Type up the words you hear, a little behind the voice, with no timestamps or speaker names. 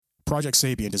Project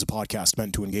Sapient is a podcast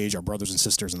meant to engage our brothers and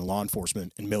sisters in the law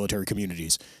enforcement and military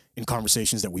communities in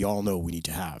conversations that we all know we need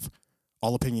to have.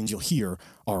 All opinions you'll hear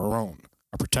are our own,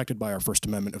 are protected by our First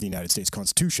Amendment of the United States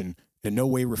Constitution, and in no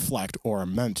way reflect or are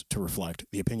meant to reflect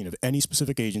the opinion of any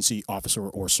specific agency, officer,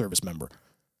 or service member.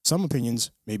 Some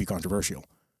opinions may be controversial.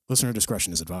 Listener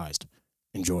discretion is advised.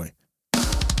 Enjoy.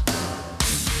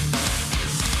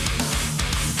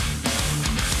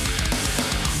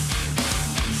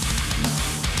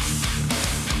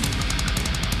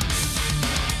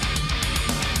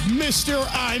 Mr.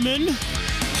 Iman.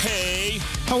 Hey.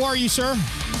 How are you, sir?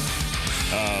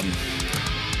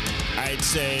 I'd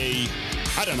say,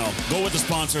 I don't know. Go with the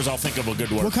sponsors. I'll think of a good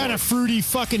word. What kind of fruity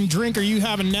fucking drink are you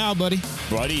having now, buddy?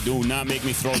 Buddy, do not make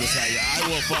me throw this at you. I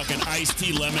will fucking iced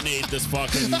tea lemonade this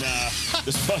fucking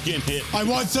hit. I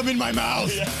want some in my mouth.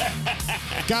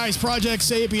 Guys, Project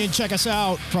Sapient, check us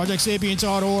out.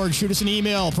 ProjectSapient.org. Shoot us an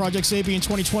email.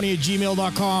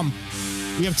 ProjectSapient2020@gmail.com.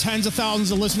 We have tens of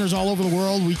thousands of listeners all over the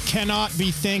world. We cannot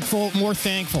be more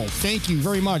thankful. Thank you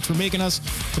very much for making us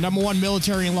the #1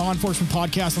 military and law enforcement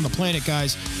podcast on the planet,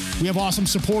 guys. We have awesome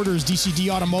supporters, DCD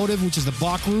Automotive, which is the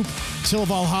Bach Group, Till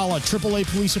Valhalla, AAA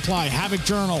Police Supply, Havoc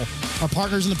Journal, our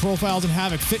partners in the Profiles in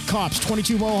Havoc, Fit Cops,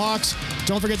 22 Mohawks.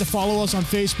 Don't forget to follow us on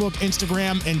Facebook,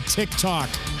 Instagram, and TikTok.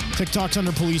 TikTok's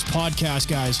under Police Podcast,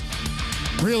 guys.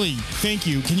 Really, thank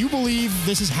you. Can you believe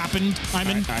this has happened,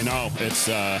 Iman? I know. It's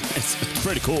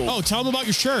pretty cool. Oh, tell them about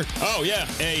your shirt. Oh, yeah.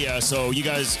 Hey, so you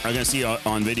guys are going to see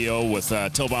on video with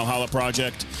Till Valhalla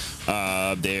Project.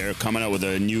 They're coming out with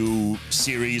a new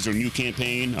series or new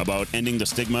campaign about ending the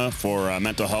stigma for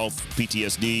mental health,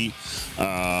 PTSD.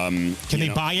 Can they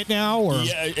buy it now? Or?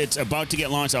 Yeah, it's about to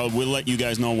get launched. We'll let you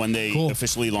guys know when they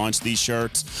officially launch these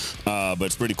shirts. But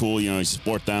it's pretty cool. You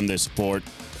support them. They support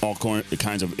all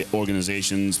kinds of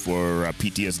organizations for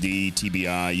PTSD,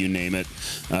 TBI, you name it.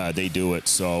 They do it.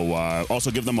 So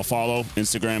also give them a follow.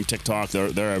 Instagram, TikTok,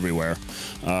 they're everywhere.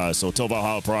 So Till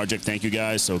Valhalla Project, thank you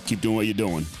guys. So keep doing what you're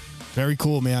doing. Very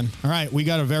cool, man. All right, we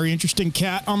got a very interesting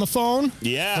cat on the phone.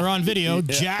 Yeah. They're on video. Yeah.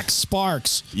 Jack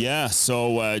Sparks. Yeah,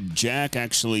 so Jack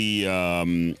actually,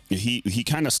 he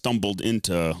kind of stumbled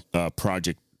into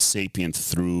Project Sapient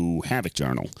through Havoc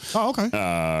Journal. Oh, okay.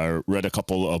 Read a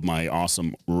couple of my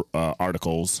awesome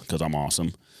articles because I'm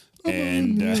awesome,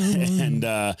 and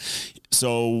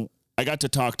so I got to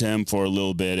talk to him for a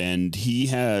little bit, and he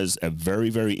has a very,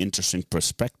 very interesting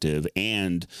perspective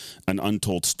and an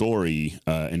untold story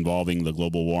involving the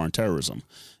global war on terrorism,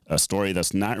 a story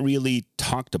that's not really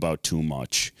talked about too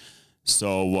much.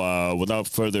 So without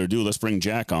further ado, let's bring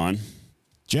Jack on.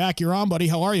 Jack, you're on, buddy.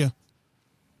 How are you?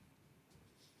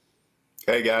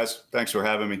 Hey, guys. Thanks for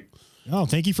having me. Oh,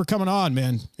 thank you for coming on,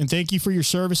 man. And thank you for your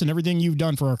service and everything you've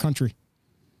done for our country.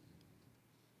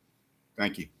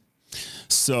 Thank you.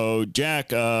 So,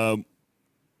 Jack,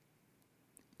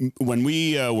 when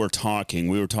we were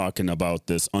talking about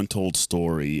this untold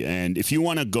story. And if you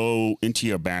want to go into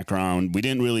your background, I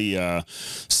didn't really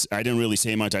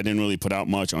say much. I didn't really put out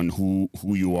much on who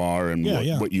you are and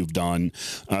what you've done.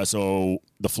 So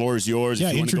the floor is yours. Yeah,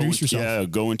 if you introduce yourself. Yeah,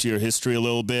 go into your history a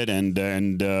little bit, and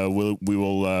we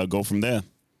will go from there.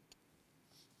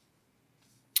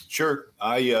 Sure.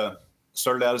 I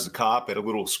started out as a cop at a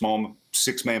little small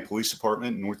 6-man police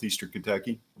department in northeastern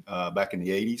Kentucky back in the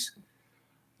 80s.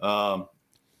 I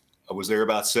was there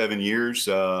about 7 years.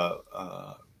 Got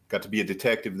to be a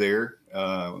detective there.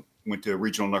 Went to a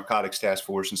regional narcotics task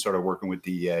force and started working with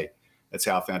DEA. That's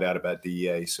how I found out about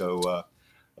DEA. So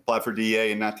applied for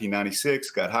DEA in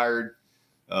 1996. Got hired.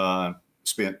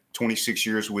 Spent 26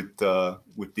 years with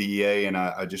DEA, and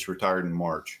I just retired in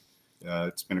March.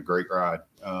 It's been a great ride.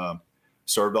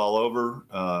 Served all over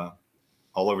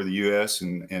the U.S.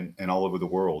 and all over the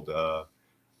world. I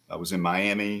was in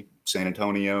Miami, San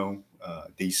Antonio,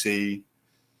 D.C.,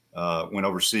 went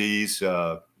overseas,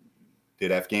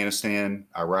 did Afghanistan,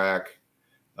 Iraq,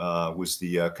 was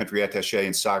the country attaché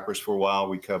in Cyprus for a while.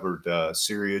 We covered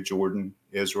Syria, Jordan,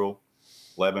 Israel,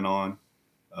 Lebanon.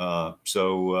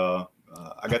 So I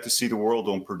got to see the world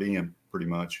on per diem, pretty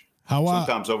much.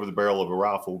 Sometimes over the barrel of a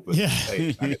rifle, but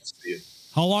hey, I got to see it.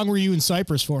 How long were you in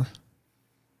Cyprus for?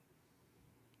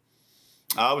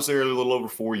 I was there a little over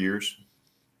 4 years.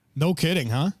 No kidding,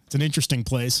 huh? It's an interesting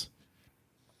place.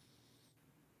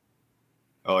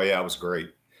 Oh, yeah, it was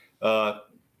great.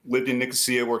 Lived in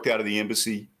Nicosia, worked out of the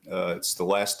embassy. It's the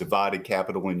last divided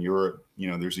capital in Europe.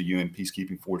 There's a UN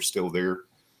peacekeeping force still there.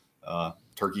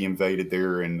 Turkey invaded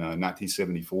there in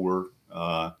 1974.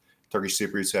 Turkish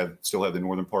Cypriots still have the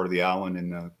northern part of the island,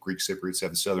 and Greek Cypriots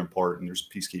have the southern part, and there's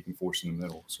a peacekeeping force in the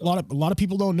middle. So. A lot of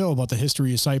people don't know about the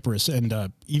history of Cyprus,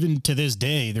 and even to this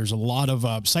day, there's a lot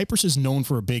of Cyprus is known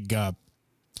for a big, I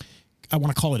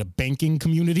want to call it a banking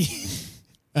community.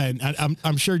 And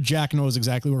I'm sure Jack knows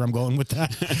exactly where I'm going with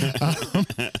that.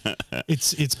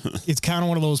 It's kind of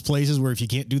one of those places where if you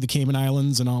can't do the Cayman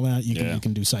Islands and all that, you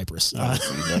can do Cyprus.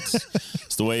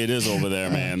 That's the way it is over there,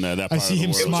 man. That part I see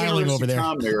him smiling over there.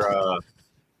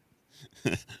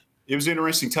 It was an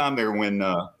interesting time there when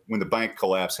the bank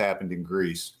collapse happened in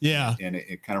Greece. Yeah, and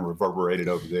it kind of reverberated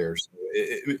over there. So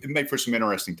it made for some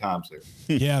interesting times there.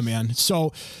 Yeah, man.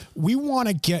 So we want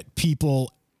to get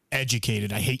people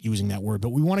educated. I hate using that word, but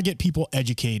we want to get people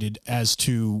educated as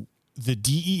to the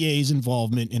DEA's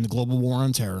involvement in the global war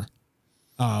on terror.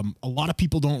 A lot of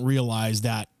people don't realize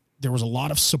that there was a lot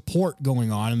of support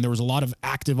going on, and there was a lot of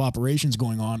active operations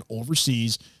going on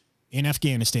overseas in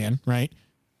Afghanistan, right?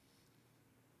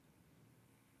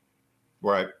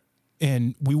 Right.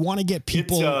 And we want to get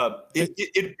people.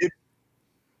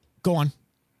 Go on.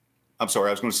 I'm sorry.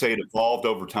 I was going to say it evolved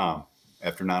over time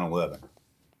after 9/11.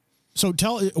 So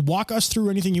walk us through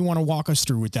anything you want to walk us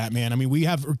through with that, man. I mean,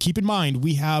 keep in mind,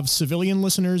 we have civilian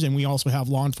listeners and we also have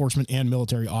law enforcement and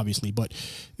military, obviously, but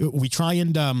we try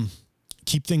and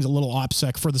keep things a little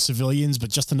OPSEC for the civilians, but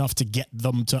just enough to get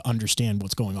them to understand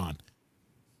what's going on.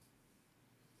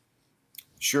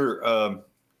 Sure.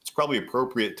 It's probably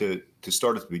appropriate to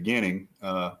start at the beginning,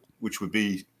 which would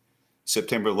be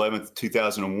September 11th,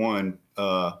 2001.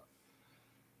 I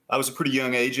was a pretty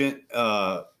young agent.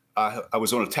 I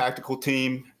was on a tactical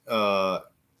team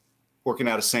working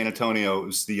out of San Antonio. It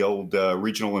was the old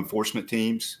regional enforcement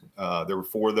teams. There were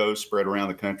 4 of those spread around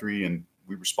the country, and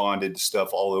we responded to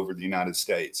stuff all over the United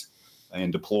States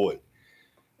and deployed.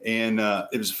 And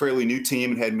it was a fairly new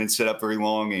team. It hadn't been set up very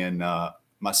long. And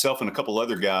myself and a couple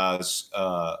other guys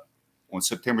on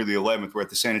September the 11th were at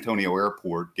the San Antonio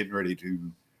airport getting ready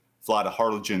to fly to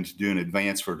Harlingen to do an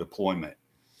advance for deployment.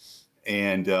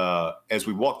 And as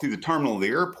we walked through the terminal of the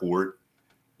airport,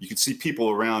 you could see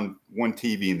people around one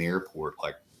TV in the airport,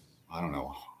 like, I don't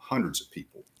know, hundreds of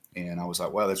people. And I was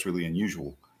like, wow, that's really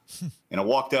unusual. And I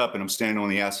walked up and I'm standing on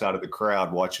the outside of the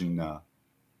crowd watching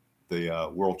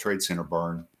the World Trade Center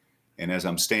burn. And as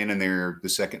I'm standing there, the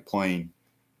second plane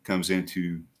comes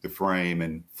into the frame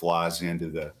and flies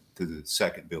into the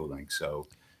second building. So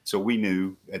we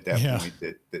knew at that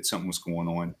point that something was going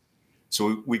on.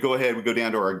 So we go ahead, we go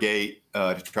down to our gate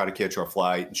to try to catch our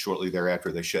flight. And shortly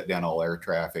thereafter, they shut down all air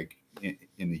traffic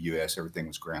in the U.S. Everything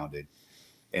was grounded.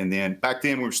 And then back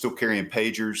then we were still carrying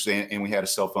pagers and we had a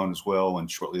cell phone as well. And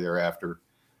shortly thereafter,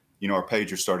 our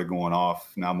pagers started going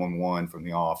off, 911 from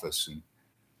the office. And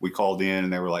we called in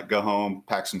and they were like, go home,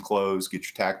 pack some clothes, get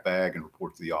your tack bag and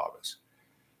report to the office.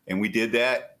 And we did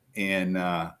that and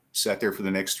sat there for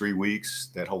the next 3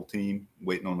 weeks, that whole team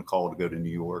waiting on the call to go to New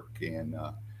York. And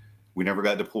we never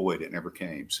got deployed. It never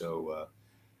came. So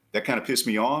that kind of pissed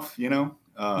me off, you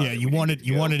wanted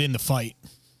in the fight.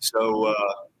 So,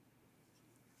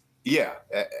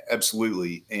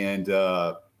 absolutely. And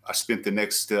I spent the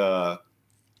next 2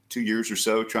 years or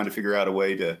so trying to figure out a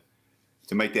way to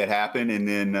make that happen. And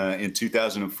then in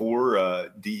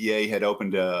 2004, DEA had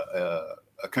opened a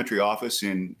country office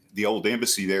in the old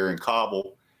embassy there in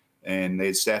Kabul, and they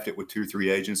had staffed it with 2 or 3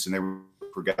 agents, and they were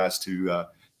for guys to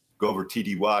go over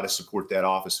TDY to support that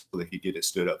office so they could get it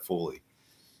stood up fully.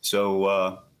 So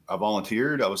I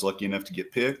volunteered. I was lucky enough to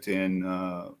get picked and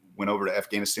went over to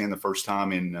Afghanistan the first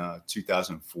time in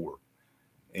 2004.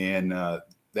 And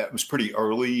that was pretty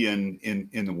early in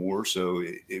the war. So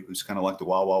it was kind of like the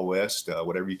Wild Wild West.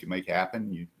 Whatever you could make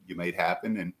happen, you made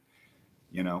happen. And,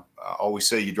 I always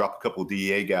say you drop a couple of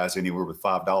DEA guys anywhere with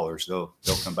 $5,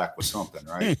 they'll come back with something,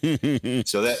 right?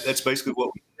 So that's basically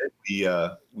what we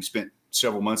did. We spent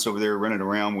several months over there running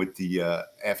around with the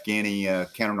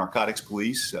Afghani counter-narcotics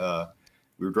police.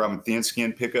 We were driving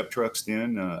thin-skin pickup trucks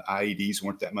then. IEDs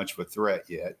weren't that much of a threat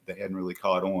yet. They hadn't really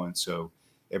caught on. So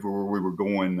everywhere we were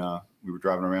going, we were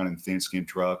driving around in thin-skin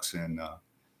trucks and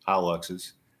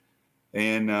Hiluxes.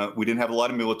 And we didn't have a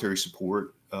lot of military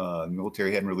support. The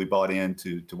military hadn't really bought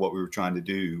into what we were trying to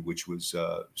do, which was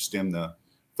stem the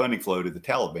funding flow to the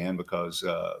Taliban, because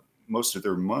most of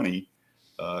their money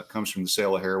comes from the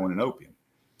sale of heroin and opium.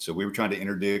 So we were trying to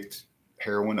interdict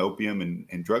heroin, opium,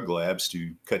 and drug labs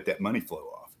to cut that money flow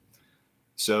off.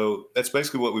 So that's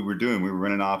basically what we were doing. We were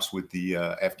running ops with the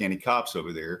Afghani cops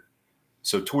over there.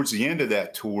 So towards the end of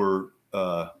that tour,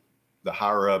 the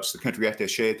higher-ups, the country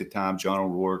attaché at the time, John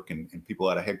O'Rourke, and people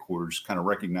out of headquarters kind of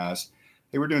recognized,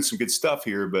 hey, we're doing some good stuff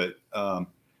here, but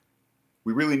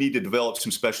we really need to develop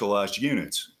some specialized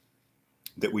units.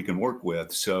 that we can work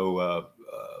with. So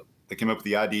they came up with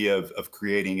the idea of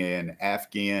creating an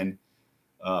Afghan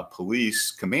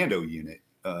police commando unit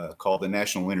called the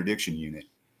National Interdiction Unit.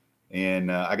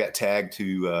 And I got tagged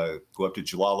to go up to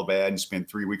Jalalabad and spend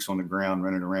 3 weeks on the ground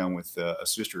running around with a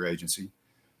sister agency,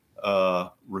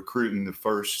 recruiting the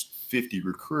first 50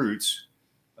 recruits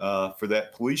for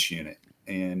that police unit.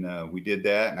 And we did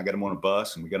that, and I got them on a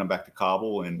bus, and we got them back to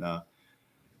Kabul. And,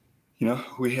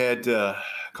 we had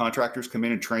contractors come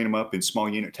in and train them up in small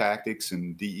unit tactics,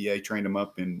 and DEA trained them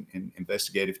up in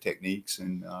investigative techniques.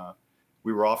 And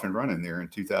we were off and running there in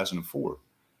 2004.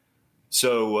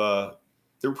 So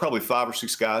there were probably 5 or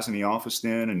 6 guys in the office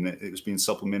then, and it was being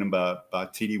supplemented by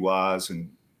TDYs,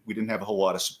 and we didn't have a whole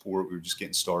lot of support. We were just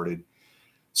getting started.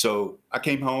 So I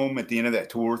came home at the end of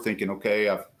that tour thinking, okay,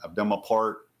 I've done my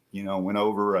part, went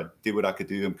over, I did what I could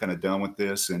do. I'm kind of done with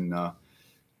this. And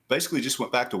basically just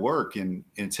went back to work in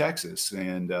Texas.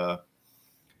 And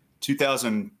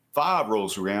 2005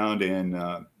 rolls around,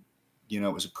 and, it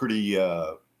was a pretty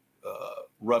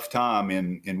rough time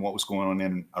in what was going on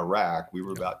in Iraq. We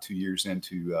were about 2 years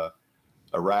into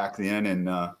Iraq then. And,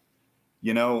 I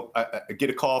get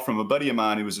a call from a buddy of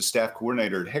mine who was a staff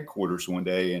coordinator at headquarters one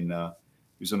day, and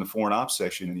he was in the foreign ops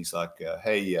section, and he's like,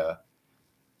 hey,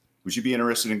 would you be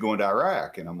interested in going to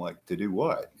Iraq? And I'm like, to do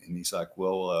what? And he's like,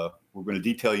 well, we're going to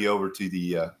detail you over to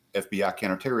the FBI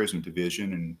Counterterrorism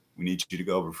Division, and we need you to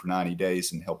go over for 90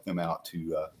 days and help them out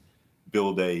to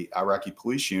build a Iraqi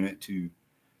police unit to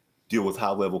deal with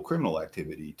high-level criminal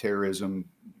activity, terrorism,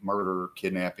 murder,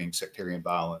 kidnapping, sectarian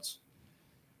violence.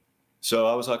 So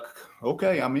I was like,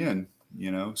 okay, I'm in,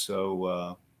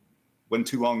 So wasn't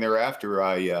too long thereafter,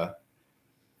 I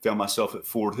found myself at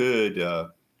Fort Hood,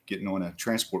 getting on a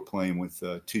transport plane with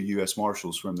 2 U.S.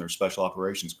 Marshals from their Special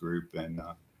Operations Group, and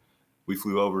we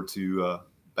flew over to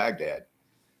Baghdad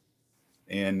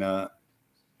and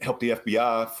helped the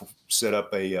FBI set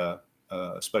up a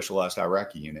specialized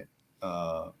Iraqi unit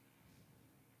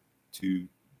to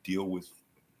deal with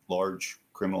large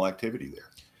criminal activity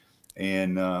there.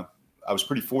 And I was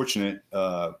pretty fortunate.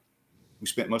 We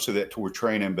spent most of that tour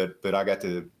training, but I got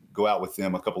to go out with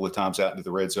them a couple of times out into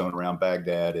the red zone around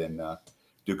Baghdad and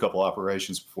do a couple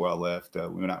operations before I left. We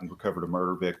went out and recovered a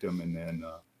murder victim, and then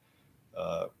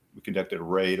we conducted a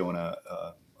raid on a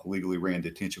illegally ran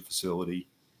detention facility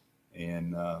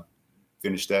and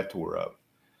finished that tour up.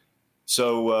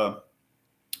 So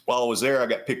while I was there, I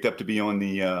got picked up to be on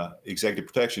the executive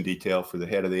protection detail for the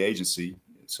head of the agency.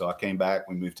 So I came back,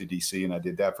 we moved to DC, and I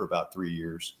did that for about 3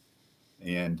 years.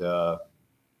 And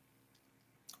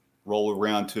roll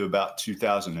around to about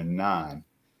 2009,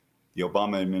 the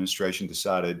Obama administration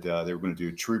decided they were going to do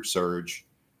a troop surge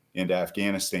into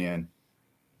Afghanistan.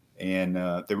 And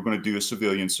they were going to do a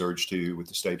civilian surge too with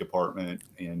the State Department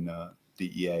and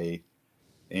DEA.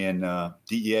 And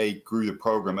DEA grew the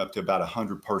program up to about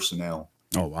 100 personnel.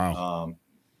 Oh, wow.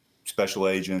 Special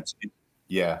agents,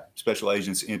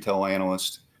 intel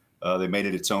analysts. They made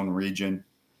it its own region.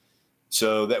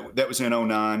 So that was in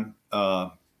 2009.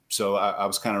 So I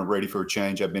was kind of ready for a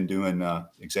change. I've been doing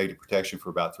executive protection for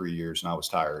about 3 years, and I was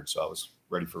tired. So I was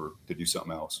ready to do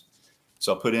something else.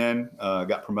 So I put in,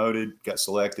 got promoted, got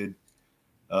selected,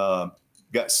 got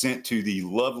sent to the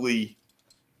lovely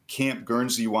Camp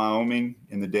Guernsey, Wyoming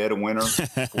in the dead of winter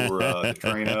for the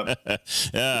train up.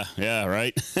 Yeah,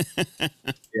 right.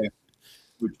 Yeah,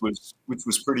 which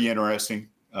was pretty interesting.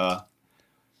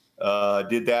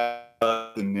 Did that,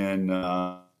 and then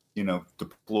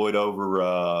deployed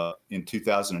over in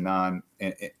 2009,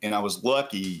 and I was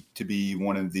lucky to be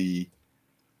one of the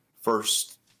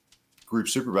first group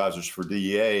supervisors for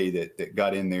DEA that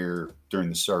got in there during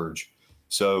the surge.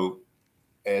 So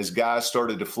as guys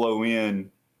started to flow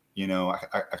in,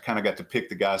 I kind of got to pick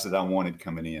the guys that I wanted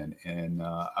coming in, and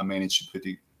I managed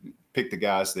to pick the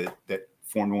guys that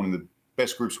formed one of the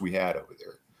best groups we had over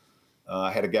there.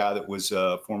 I had a guy that was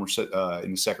former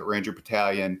in the 2nd Ranger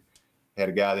Battalion, had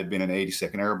a guy that had been in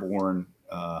 82nd Airborne,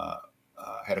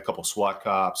 had a couple SWAT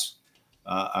cops.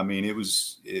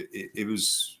 It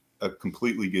was a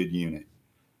completely good unit.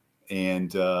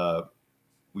 And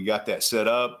we got that set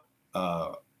up.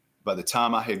 By the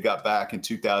time I had got back in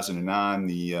 2009,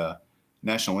 the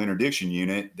National Interdiction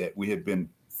Unit that we had been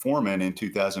forming in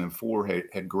 2004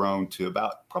 had grown to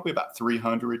probably about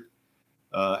 300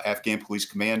 Afghan police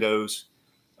commandos.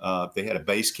 They had a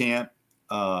base camp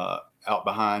out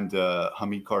behind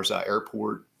Hamid Karzai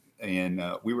Airport, and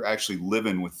we were actually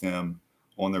living with them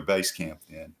on their base camp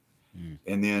then.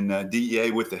 And then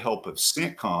DEA, with the help of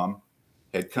CENTCOM,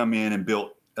 had come in and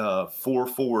built 4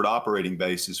 forward operating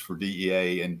bases for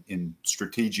DEA in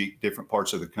strategic different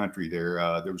parts of the country. There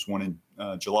was one in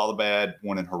Jalalabad,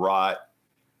 one in Herat,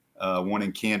 one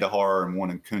in Kandahar, and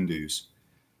one in Kunduz.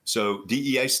 So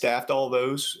DEA staffed all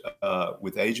those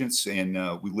with agents, and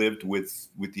we lived with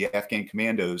the Afghan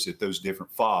commandos at those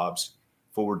different FOBs,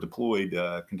 forward deployed,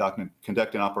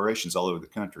 conducting operations all over the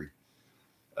country.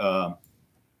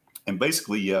 And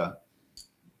basically, the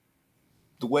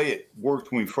way it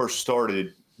worked when we first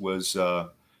started was,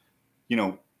 by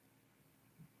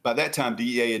that time,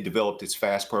 DEA had developed its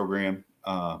FAST program.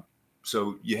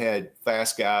 So you had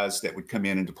FAST guys that would come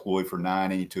in and deploy for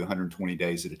 90 to 120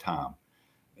 days at a time.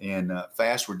 And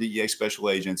FAST were DEA special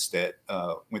agents that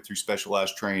went through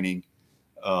specialized training.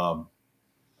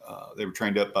 They were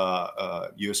trained up by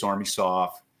U.S. Army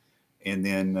SOF, and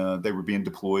then they were being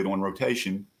deployed on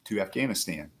rotation to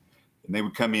Afghanistan. And they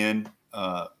would come in.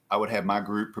 I would have my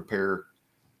group prepare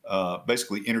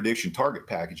basically interdiction target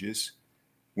packages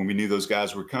when we knew those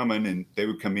guys were coming, and they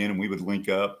would come in and we would link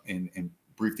up and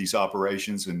brief these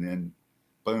operations, and then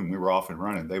boom, we were off and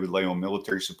running. They would lay on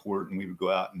military support, and we would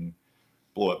go out and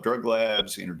blow up drug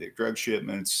labs, interdict drug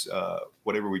shipments,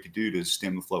 whatever we could do to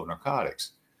stem the flow of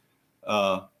narcotics.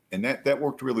 And that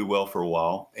worked really well for a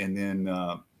while. And then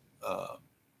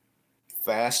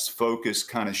FAST focus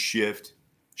kind of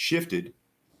shifted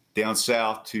down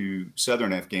south to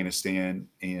southern Afghanistan.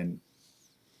 And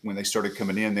when they started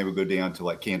coming in, they would go down to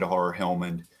like Kandahar,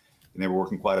 Helmand, and they were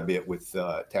working quite a bit with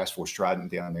Task Force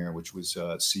Trident down there, which was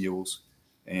SEALs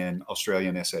and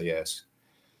Australian SAS.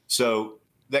 So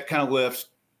that kind of left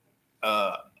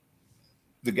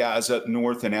the guys up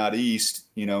north and out east.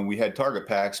 We had target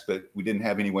packs, but we didn't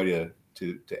have any way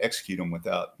to execute them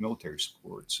without military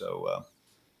support. So,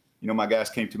 my guys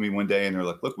came to me one day and they're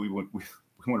like, "Look, we want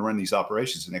to run these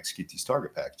operations and execute these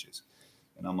target packages."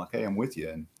 And I'm like, "Hey, I'm with you."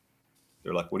 And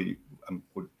they're like, "What do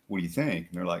you think?"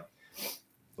 And they're like,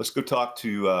 "Let's go talk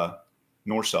to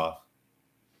NORSOF."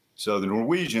 So the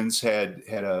Norwegians had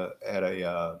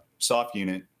a SOF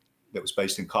unit that was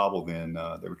based in Kabul. Then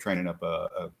they were training up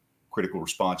a critical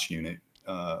response unit,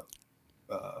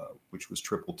 which was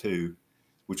 222,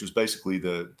 which was basically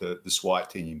the SWAT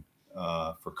team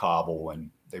for Kabul,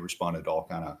 and they responded to all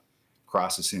kind of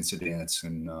crisis incidents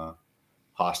and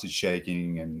hostage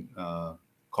shaking and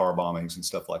car bombings and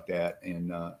stuff like that.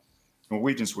 And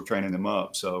Norwegians were training them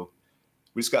up. So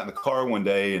we just got in the car one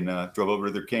day and drove over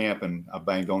to their camp, and I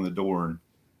banged on the door, and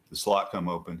the slot come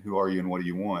open. "Who are you and what do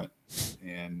you want?"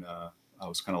 And I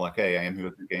was kind of like, "Hey, I am who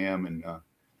I think I am, and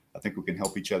I think we can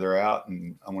help each other out,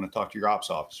 and I want to talk to your ops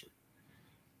officer."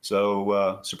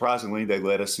 So surprisingly, they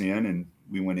let us in, and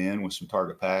we went in with some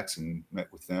target packs and met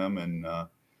with them, and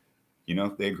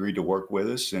they agreed to work with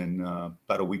us. And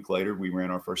about a week later, we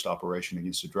ran our first operation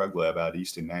against a drug lab out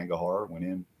east in Nangarhar. Went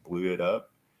in, blew it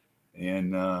up,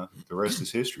 and the rest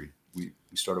is history. We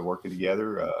started working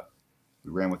together.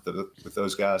 We ran with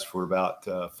those guys for about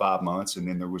 5 months, and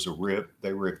then there was a rip.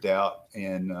 They ripped out,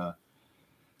 and the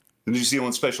New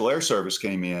Zealand Special Air Service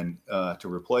came in to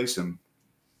replace them.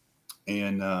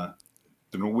 And the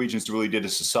Norwegians really did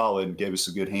us a solid and gave us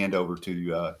a good handover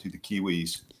to the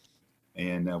Kiwis.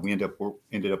 And we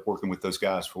ended up working with those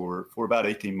guys for about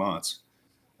 18 months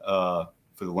for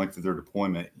the length of their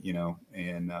deployment,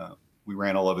 and we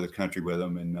ran all over the country with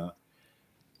them. And,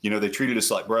 they treated us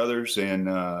like brothers, and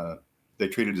they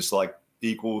treated us like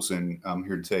equals. And I'm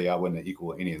here to tell you, I wasn't an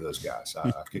equal to any of those guys.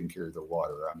 I couldn't carry their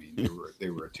water. I mean, they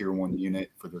were a tier 1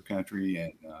 unit for their country.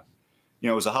 And, it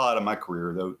was a highlight of my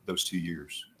career, those 2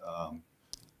 years.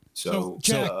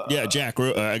 Jack,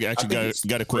 I actually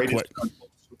got a quick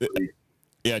question.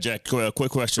 Yeah, Jack,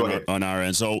 quick question on our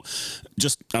end. So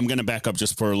I'm going to back up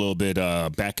just for a little bit.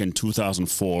 Back in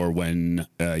 2004, when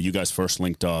you guys first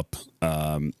linked up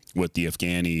with the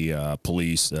Afghani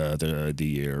police, their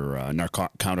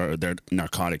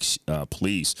narcotics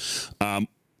police,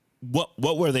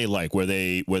 what were they like? Were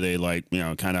they like,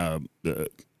 kind of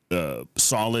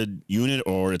solid unit,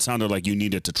 or it sounded like you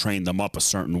needed to train them up a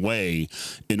certain way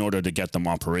in order to get them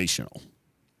operational?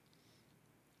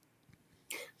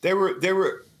 They were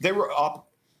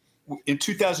in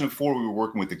 2004. We were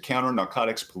working with the Counter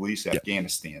Narcotics Police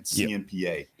Afghanistan,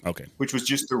 CNPA, okay, which was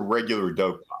just the regular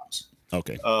dope cops.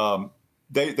 Okay,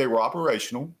 they were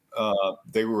operational.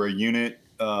 They were a unit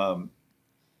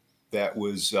that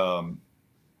was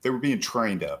they were being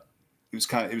trained up. It was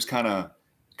kind of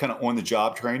on the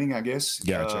job training, I guess.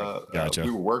 Gotcha.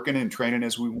 We were working and training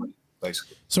as we went,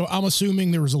 basically. So I'm assuming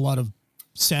there was a lot of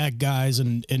SAG guys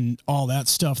and all that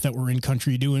stuff that were in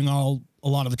country doing a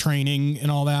lot of the training and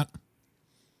all that.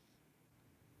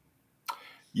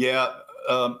 Yeah.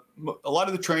 a lot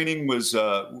of the training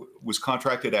was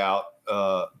contracted out.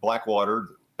 Blackwater,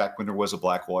 back when there was a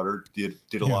Blackwater, did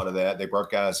a lot of that. They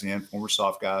brought guys in, former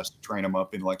SOF guys, to train them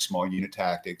up in like small unit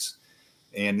tactics.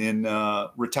 And then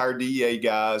retired DEA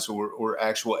guys or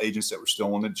actual agents that were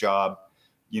still on the job,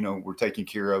 were taking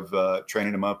care of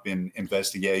training them up in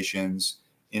investigations,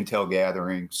 intel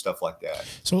gathering, stuff like that.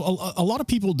 So a lot of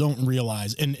people don't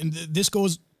realize, and this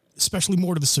goes especially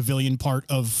more to the civilian part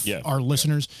of our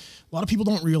listeners. A lot of people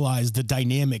don't realize the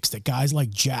dynamics that guys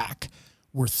like Jack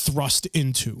were thrust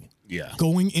into. Yeah.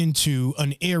 Going into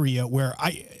an area where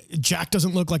Jack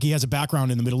doesn't look like he has a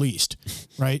background in the Middle East,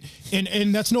 right?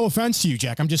 And that's no offense to you,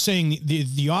 Jack. I'm just saying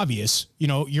the obvious.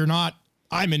 You're not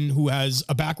Ayman, who has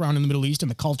a background in the Middle East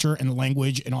and the culture and the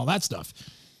language and all that stuff.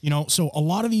 So a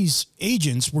lot of these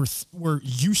agents were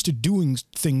used to doing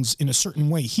things in a certain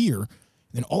way here.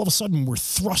 Then all of a sudden we're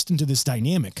thrust into this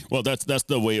dynamic. Well, that's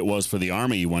the way it was for the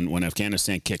Army when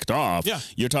Afghanistan kicked off. Yeah.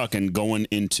 You're talking going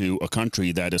into a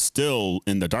country that is still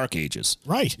in the dark ages.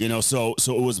 Right. So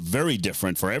it was very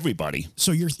different for everybody.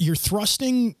 So you're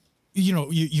thrusting,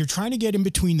 you're trying to get in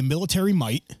between the military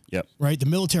might, Yep. right? The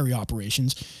military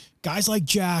operations. Guys like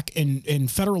Jack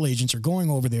and federal agents are going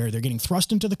over there. They're getting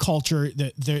thrust into the culture.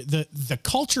 The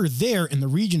culture there in the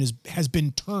region has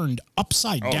been turned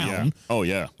upside down. Yeah. Oh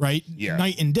yeah. Right. Yeah.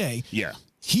 Night and day. Yeah.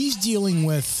 He's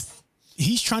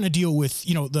trying to deal with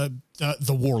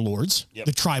the warlords, Yep.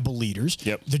 the tribal leaders,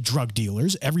 Yep. the drug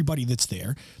dealers, everybody that's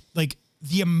there. Like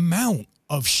the amount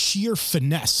of sheer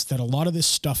finesse that a lot of this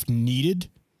stuff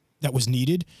was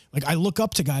needed. Like I look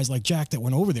up to guys like Jack that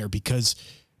went over there because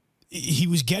he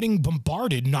was getting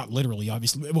bombarded, not literally,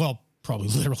 obviously. Well, probably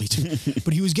literally too,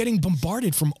 but he was getting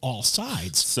bombarded from all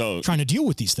sides. So trying to deal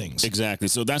with these things. Exactly.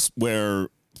 So that's where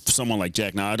someone like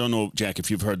Jack. Now I don't know, Jack, if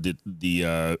you've heard the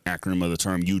acronym of the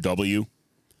term UW.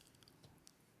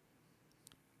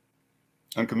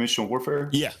 Unconventional warfare.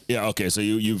 Yeah. Okay. So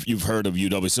you've heard of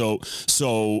UW.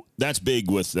 So that's big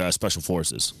with special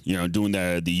forces. Doing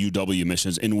the UW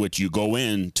missions in which you go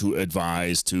in to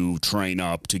advise, to train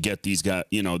up, to get these guys,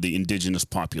 the indigenous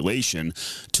population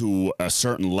to a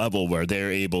certain level where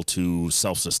they're able to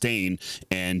self-sustain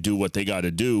and do what they got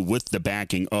to do with the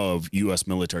backing of U.S.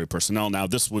 military personnel. Now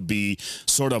this would be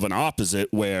sort of an opposite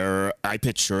where I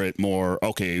picture it more.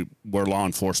 Okay, we're law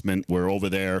enforcement. We're over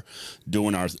there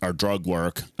doing our drug work.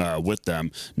 With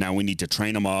them. Now we need to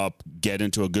train them up, get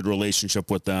into a good relationship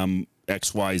with them,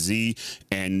 XYZ,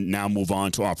 and now move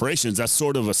on to operations. That's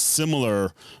sort of a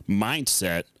similar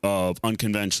mindset of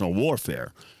unconventional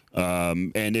warfare.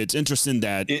 And it's interesting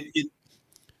that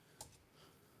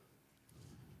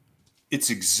it's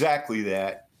exactly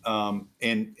that. And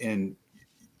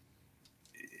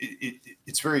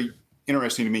it's very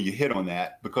interesting to me you hit on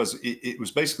that because it was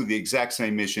basically the exact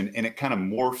same mission and it kind of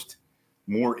morphed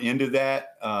more into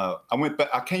that.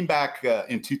 I came back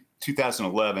in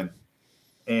 2011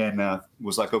 and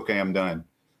was like, okay, I'm done.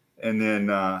 And then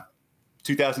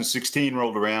 2016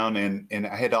 rolled around and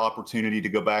I had the opportunity to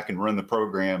go back and run the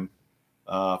program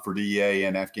for DEA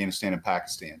in Afghanistan and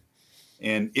Pakistan.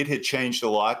 And it had changed a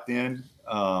lot then.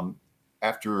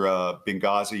 After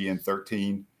Benghazi in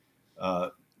 2013,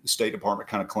 the State Department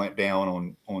kind of clamped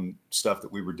down on stuff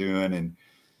that we were doing, and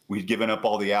we'd given up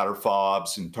all the outer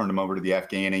fobs and turned them over to the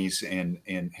Afghanis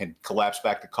and had collapsed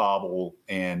back to Kabul,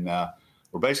 and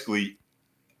we're basically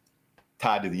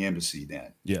tied to the embassy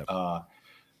then. Yeah.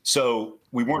 So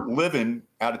we weren't living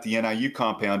out at the NIU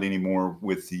compound anymore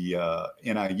with the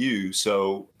NIU.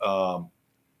 So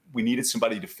we needed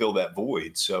somebody to fill that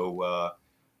void. So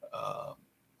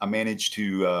I managed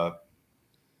to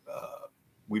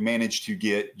we managed to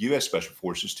get U.S. Special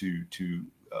Forces to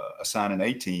assign an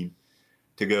A-team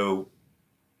to go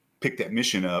pick that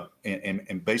mission up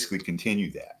and basically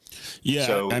continue that. Yeah,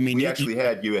 so I mean, we actually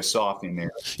had U.S. SOF in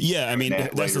there. Yeah, I mean,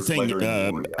 that's the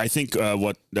thing. I think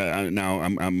what now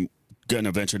I'm going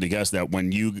to venture to guess that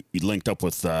when you linked up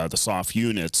with the SOF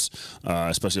units,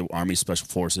 especially Army Special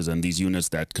Forces and these units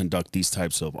that conduct these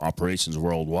types of operations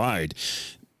worldwide,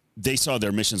 they saw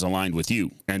their missions aligned with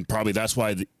you, and probably that's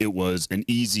why it was an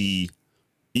easy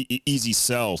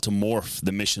sell to morph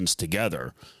the missions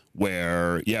together.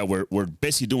 Where we're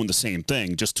basically doing the same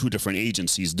thing, just two different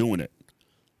agencies doing it,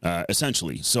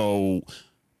 essentially. So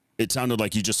it sounded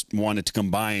like you just wanted to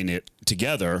combine it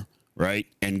together, right,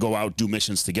 and go out do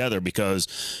missions together,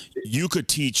 because you could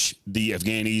teach the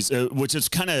Afghanis, which is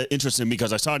kind of interesting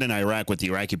because I saw it in Iraq with the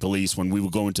Iraqi police when we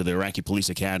would go into the Iraqi police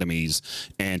academies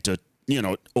and to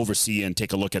oversee and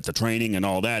take a look at the training and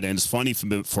all that. And it's funny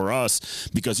for us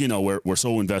because, we're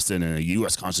so invested in a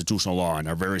U.S. constitutional law and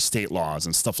our various state laws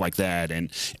and stuff like that,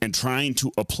 and trying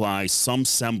to apply some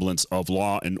semblance of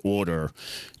law and order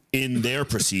in their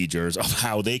procedures of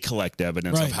how they collect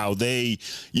evidence, right, of how they,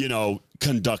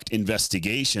 conduct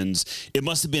investigations. It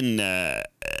must have been a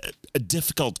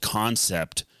difficult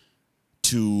concept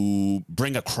to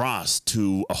bring across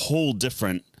to a whole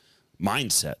different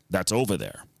mindset that's over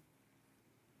there.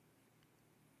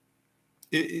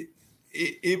 It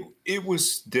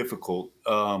was difficult.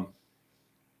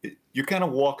 You're kind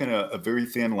of walking a very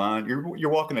thin line.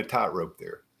 You're walking a tightrope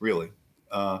there, really.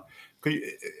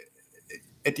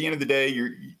 At the end of the day,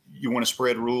 you want to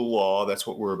spread rule of law. That's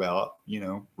what we're about,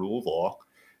 rule of law.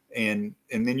 And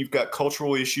then you've got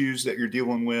cultural issues that you're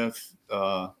dealing with.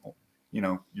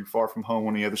 You're far from home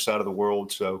on the other side of the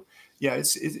world. So, yeah,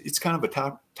 it's kind of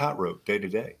a tightrope day to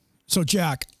day. So,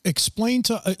 Jack, explain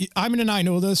to Iman and I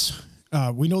know this.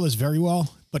 We know this very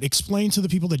well, but explain to the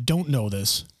people that don't know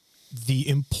this the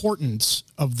importance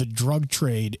of the drug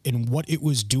trade and what it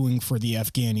was doing for the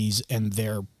Afghanis and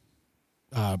their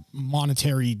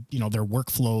monetary, their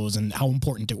workflows, and how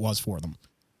important it was for them.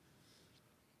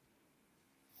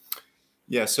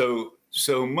 Yeah. So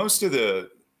most of the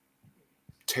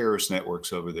terrorist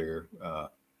networks over there,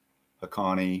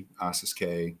 Haqqani,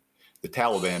 ISIS-K, the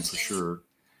Taliban for sure,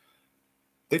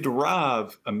 they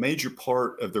derive a major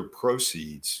part of their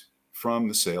proceeds from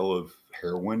the sale of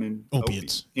heroin and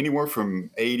opiates. Anywhere from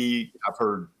 80, I've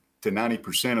heard, to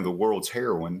 90% of the world's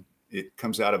heroin, it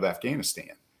comes out of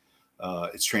Afghanistan.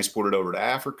 It's transported over to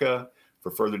Africa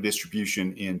for further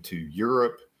distribution into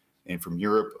Europe, and from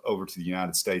Europe over to the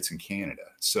United States and Canada.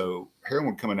 So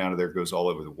heroin coming out of there goes all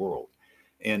over the world.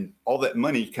 And all that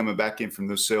money coming back in from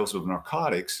those sales of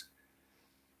narcotics,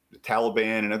 the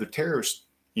Taliban and other terrorist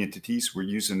entities were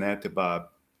using that to buy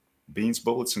beans,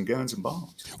 bullets, and guns and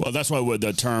bombs. Well, that's why with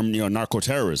the term,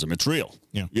 narco-terrorism, it's real.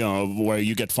 Yeah. Where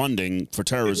you get funding for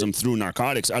terrorism through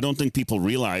narcotics. I don't think people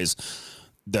realize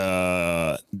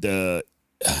the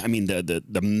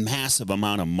massive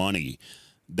amount of money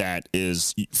that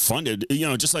is funded,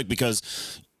 just like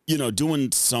because,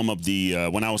 doing some of the,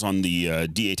 when I was on the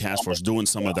DA task force, doing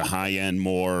some of the high end,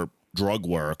 more drug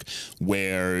work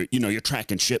where, you're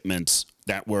tracking shipments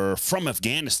that were from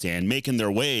Afghanistan making their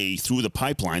way through the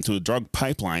pipeline, through the drug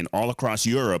pipeline all across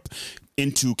Europe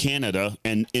into Canada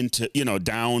and into,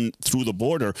 down through the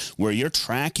border where you're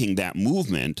tracking that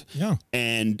movement. Yeah.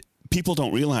 And people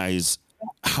don't realize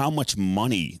how much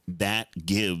money that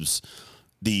gives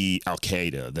the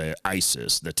Al-Qaeda, the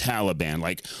ISIS, the Taliban,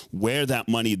 like where that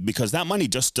money, because that money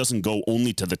just doesn't go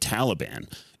only to the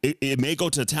Taliban. It may go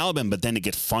to the Taliban, but then it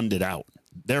gets funded out.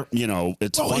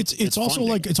 It's also funding.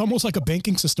 like, it's almost like a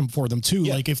banking system for them too.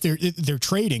 Yeah. Like if they're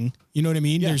trading, you know what I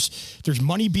mean? Yeah. There's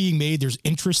money being made, there's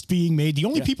interest being made. The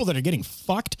only people that are getting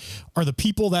fucked are the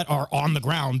people that are on the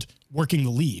ground working the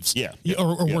leaves,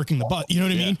 or working the butt. You know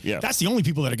what I mean? Yeah. That's the only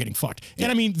people that are getting fucked. Yeah.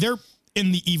 And I mean, they're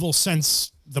in the evil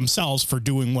sense themselves for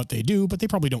doing what they do, but they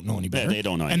probably don't know any better. They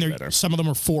don't know any better. Some of them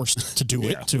are forced to do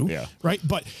it too, right?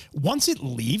 But once it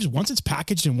leaves, once it's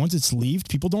packaged and once it's leaved,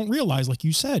 people don't realize, like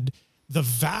you said, the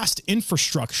vast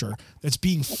infrastructure that's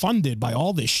being funded by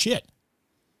all this shit.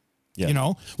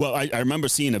 Yeah. Well, I remember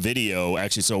seeing a video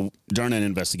actually. So during an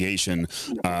investigation,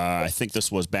 I think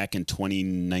this was back in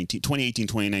 2018,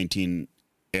 2019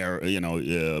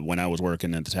 when I was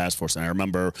working at the task force, and I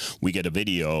remember we get a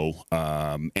video,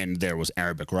 and there was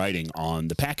Arabic writing on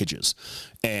the packages.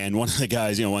 And one of the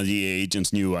guys, one of the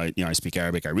agents knew I speak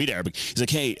Arabic, I read Arabic. He's like,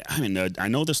 "Hey, I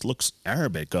know this looks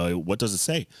Arabic. What does it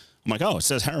say?" I'm like, "Oh, it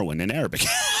says heroin in Arabic."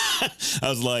 I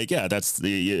was like, "Yeah, that's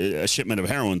a shipment of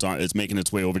heroin is making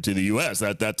its way over to the U.S.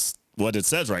 That's what it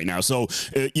says right now." So,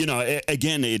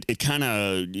 again, it kind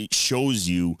of shows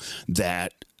you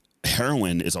that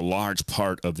heroin is a large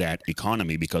part of that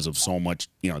economy because of so much,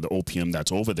 the opium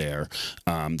that's over there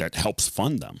that helps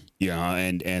fund them.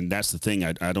 And that's the thing.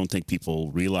 I don't think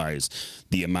people realize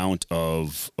the amount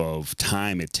of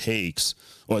time it takes,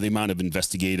 or the amount of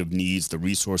investigative needs, the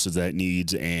resources that it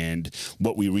needs, and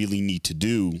what we really need to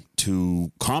do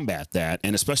to combat that,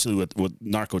 and especially with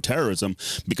narco-terrorism,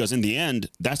 because in the end,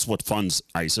 that's what funds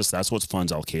ISIS, that's what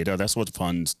funds Al-Qaeda, that's what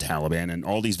funds Taliban, and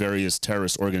all these various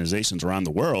terrorist organizations around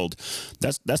the world.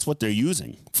 world, that's what they're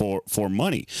using for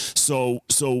money. So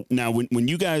now when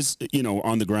you guys,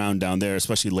 on the ground down there,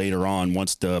 especially later on,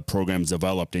 once the program's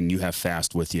developed and you have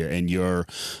FAST with you and you're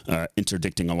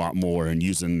interdicting a lot more and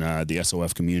using the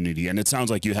SOF community, and it sounds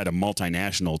like you had a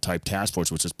multinational type task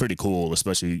force, which is pretty cool,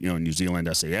 especially New Zealand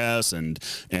SAS and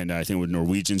I think with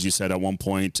Norwegians, you said at one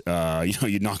point,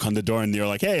 you knock on the door and they're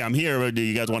like, hey, I'm here. Do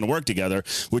you guys want to work together?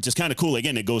 Which is kind of cool.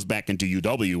 Again, it goes back into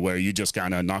UW where you just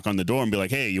kind of knock on the door and be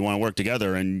like, hey, you want to work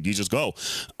together, and you just go.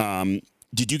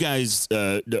 Did you guys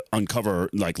uncover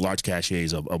like large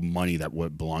caches of money that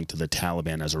would belong to the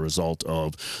Taliban as a result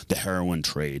of the heroin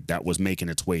trade that was making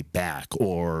its way back,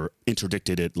 or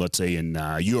interdicted it, let's say in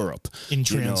Europe in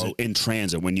transit? In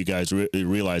transit, when you guys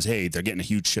realize, hey, they're getting a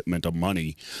huge shipment of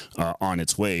money on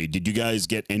its way. Did you guys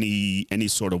get any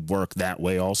sort of work that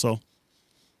way also?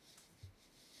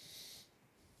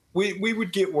 We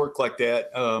would get work like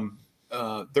that.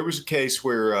 There was a case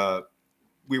where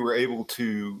we were able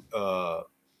to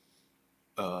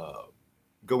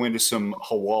go into some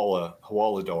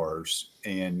Hawaladars,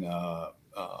 and I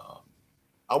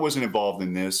wasn't involved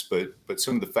in this, but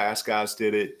some of the FAST guys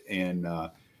did it, and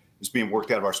it's being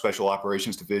worked out of our Special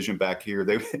Operations Division back here.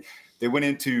 They went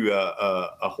into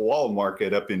a Hawala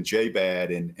market up in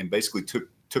J-Bad and basically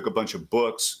took a bunch of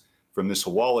books from this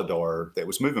Hawaladar that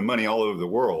was moving money all over the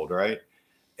world, right?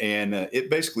 And it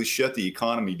basically shut the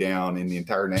economy down in the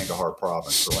entire Nangarhar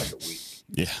province for like a week.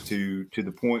 Yeah. To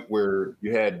the point where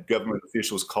you had government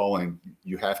officials calling,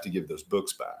 you have to give those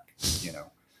books back,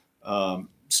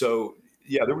 So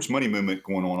yeah, there was money movement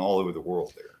going on all over the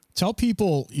world there. Tell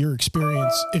people your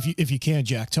experience, if you can,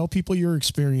 Jack. Tell people your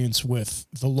experience with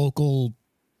the local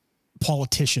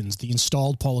politicians, the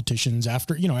installed politicians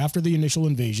after the initial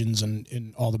invasions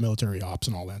and all the military ops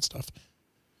and all that stuff.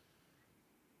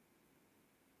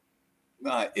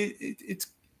 It's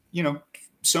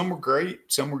some were great,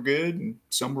 some were good, and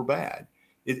some were bad.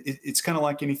 It's kind of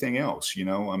like anything else,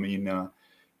 I mean, and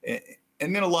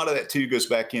then a lot of that too goes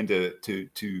back into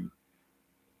to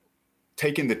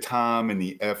taking the time and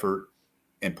the effort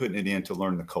and putting it in to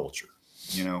learn the culture.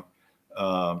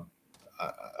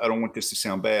 I don't want this to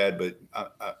sound bad, but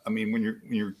I mean, when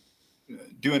you're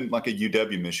doing like a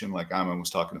UW mission, like Ayman was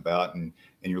talking about, and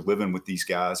you're living with these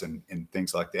guys and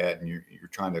things like that, and you're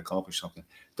trying to accomplish something,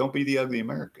 don't be the ugly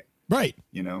American. Right.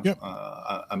 Yep.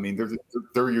 I mean,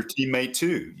 they're your teammate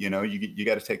too. You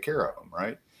got to take care of them.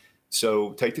 Right.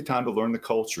 So take the time to learn the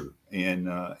culture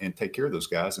and take care of those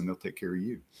guys, and they'll take care of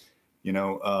you.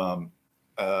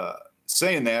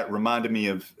 Saying that reminded me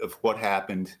of what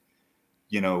happened,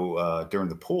 during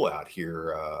the pullout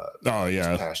here.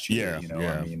 This past year.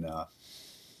 I mean,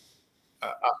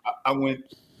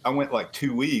 I went like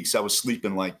 2 weeks. I was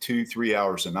sleeping like 2-3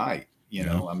 hours a night.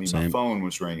 I mean, same. My phone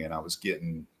was ringing. I was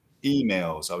getting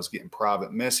emails. I was getting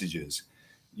private messages.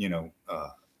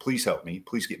 Please help me.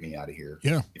 Please get me out of here.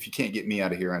 Yeah. If you can't get me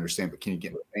out of here, I understand. But can you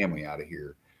get my family out of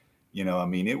here? I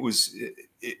mean, it was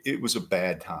a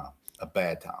bad time. A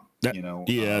bad time.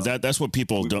 That's what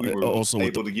people don't. We were also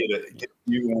able to get a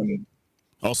few on.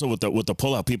 Also with the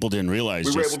pullout, people didn't realize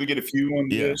we were able to get a few on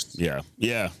this. Yeah.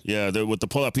 With the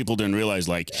pullout, people didn't realize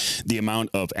the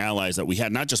amount of allies that we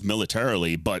had, not just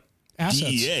militarily, but assets.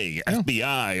 DEA,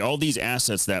 FBI, all these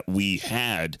assets that we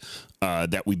had,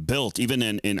 that we built. Even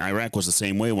in Iraq was the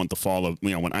same way. When the fall of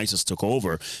when ISIS took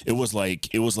over, it was like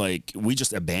we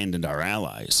just abandoned our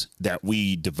allies that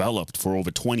we developed for over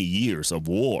 20 years of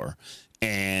war,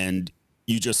 and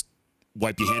you just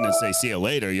wipe your hand and say, see you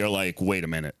later. You're like, wait a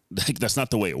minute. That's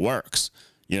not the way it works.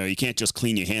 You can't just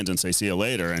clean your hands and say, see you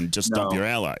later, and just dump your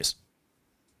allies.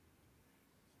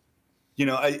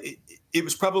 It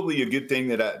was probably a good thing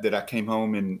that I came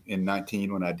home in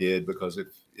 19 when I did, because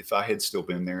if I had still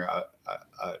been there, I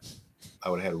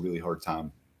would have had a really hard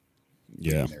time.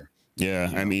 There.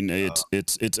 Yeah. I mean, it's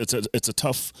a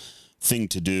tough thing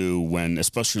to do when,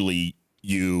 especially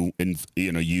you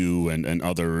and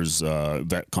others,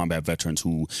 combat veterans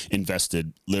who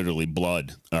invested literally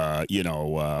blood,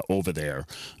 over there,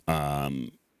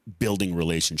 building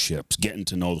relationships, getting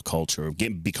to know the culture,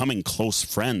 becoming close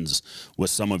friends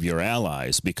with some of your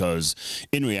allies, because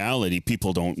in reality,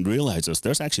 people don't realize this.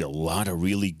 There's actually a lot of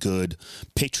really good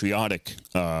patriotic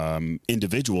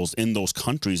individuals in those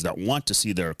countries that want to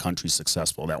see their country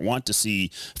successful, that want to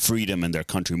see freedom in their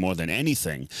country more than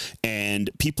anything. And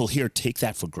people here take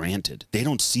that for granted. They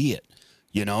don't see it.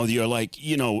 You're like,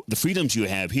 the freedoms you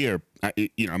have here,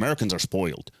 Americans are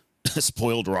spoiled.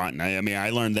 spoiled rotten. I mean,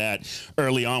 I learned that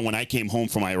early on when I came home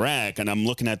from Iraq, and I'm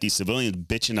looking at these civilians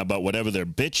bitching about whatever they're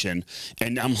bitching,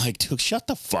 and I'm like, dude, shut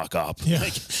the fuck up. Yeah.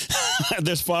 Like,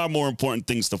 there's far more important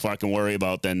things to fucking worry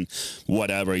about than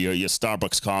whatever your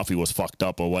Starbucks coffee was fucked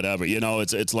up or whatever. You know,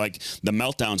 it's like the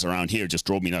meltdowns around here just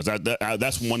drove me nuts.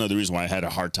 That's one of the reasons why I had a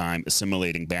hard time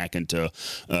assimilating back into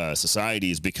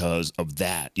society, is because of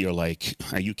that. You're like,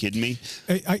 are you kidding me?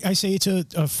 I say it to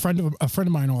a friend of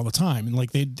mine all the time, and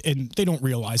like they don't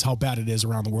realize how bad it is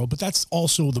around the world, but that's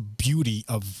also the beauty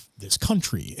of this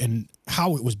country and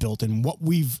how it was built and what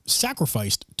we've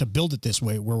sacrificed to build it this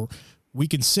way, where we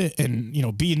can sit and, you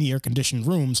know, be in the air conditioned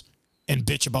rooms and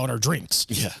bitch about our drinks.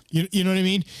 Yeah. You know what I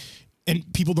mean? And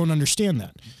people don't understand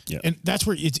that. Yeah. And that's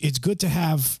where it's good to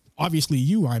have, obviously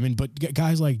you, Iman, but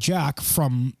guys like Jack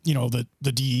from, you know, the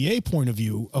DEA point of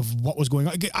view of what was going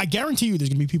on. I guarantee you there's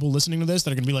going to be people listening to this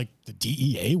that are going to be like, the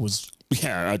DEA was.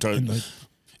 Yeah. I tried.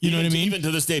 You know what I mean? Even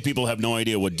to this day, people have no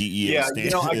idea what DEA Yeah, stands. you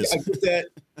know, I get that.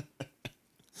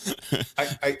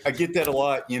 I get that a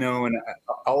lot, you know, and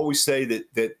I always say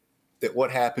that what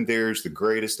happened there is the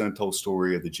greatest untold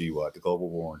story of the GWOT, the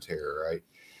Global War on Terror, right?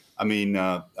 I mean,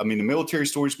 the military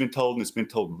story's been told, and it's been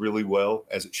told really well,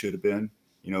 as it should have been.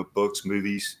 You know, books,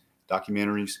 movies,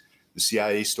 documentaries. The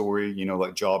CIA story, you know,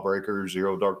 like Jawbreaker,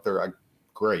 Zero Dark Thirty,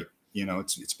 great. You know,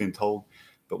 it's been told.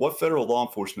 But what federal law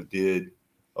enforcement did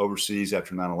overseas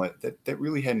after 9/11, that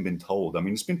really hadn't been told. I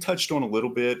mean, it's been touched on a little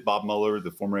bit. Bob Mueller,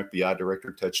 the former FBI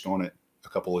director, touched on it a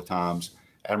couple of times.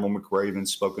 Admiral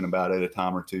McRaven's spoken about it a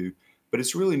time or two, but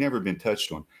it's really never been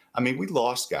touched on. I mean, we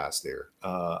lost guys there.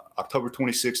 October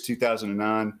 26,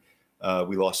 2009,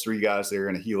 we lost 3 guys there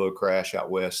in a helo crash out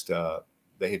west.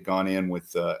 They had gone in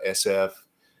with SF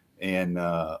and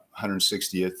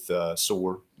 160th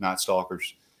SOAR, Night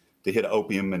Stalkers, to hit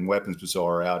opium and weapons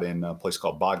bazaar out in a place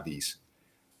called Baghdis.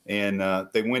 And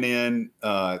they went in,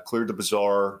 cleared the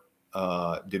bazaar,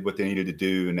 did what they needed to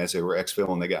do. And as they were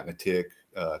exfilling, they got in a tick.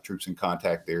 Troops in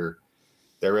contact there.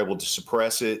 They were able to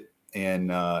suppress it.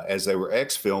 And as they were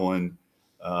exfilling,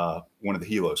 one of the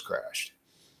helos crashed.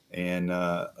 And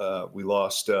we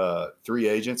lost 3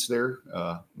 agents there.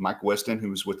 Mike Weston, who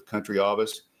was with the country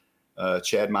office,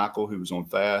 Chad Michael, who was on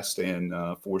FAST, and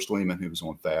Forrest Lehman, who was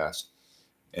on FAST.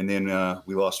 And then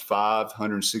we lost 5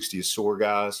 160th SOAR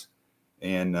guys,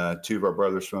 and 2 of our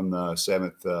brothers from the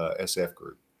 7th SF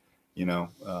group, you know,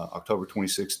 October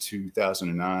 26,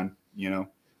 2009, you know,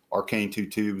 Arcane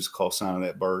 22 was the call sign of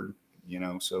that bird, you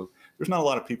know, so there's not a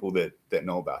lot of people that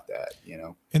know about that, you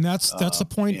know. And that's the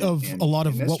point of a lot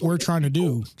of what we're trying to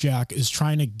do, Jack, is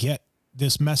trying to get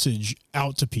this message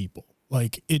out to people.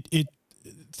 Like it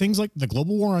things like the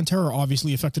global war on terror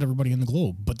obviously affected everybody in the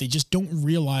globe, but they just don't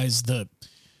realize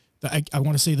I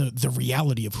want to say the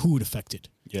reality of who it affected.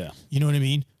 Yeah. You know what I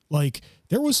mean? Like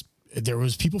there was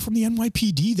people from the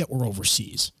NYPD that were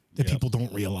overseas that people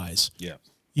don't realize. Yeah.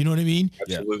 You know what I mean?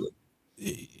 Absolutely.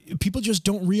 People just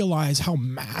don't realize how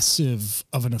massive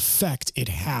of an effect it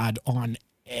had on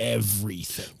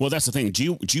everything. Well, that's the thing.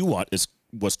 GWOT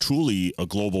was truly a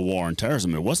global war on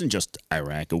terrorism. It wasn't just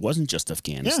Iraq. It wasn't just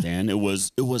Afghanistan. Yeah.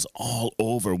 It was all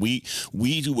over. We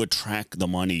would track the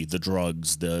money, the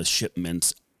drugs, the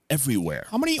shipments everywhere.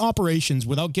 How many operations,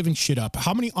 without giving shit up,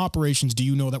 how many operations do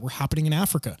you know that were happening in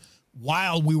Africa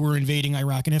while we were invading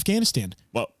Iraq and Afghanistan?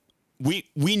 Well, we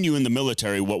knew in the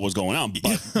military what was going on,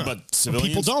 but civilians,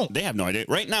 people don't. They have no idea.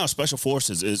 Right now, Special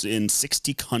Forces is in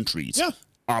 60 countries. Yeah.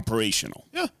 Operational.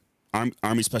 Yeah.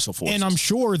 Army Special Forces. And I'm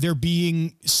sure they're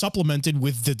being supplemented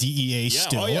with the DEA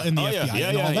still and the FBI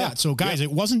and all that. So, guys,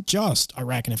 it wasn't just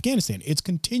Iraq and Afghanistan. It's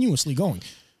continuously going.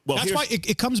 Well, that's why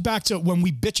it comes back to when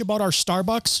we bitch about our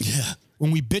Starbucks. Yeah. When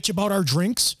we bitch about our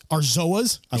drinks, our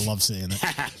Zoas. I love saying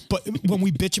that. But when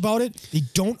we bitch about it, they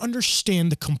don't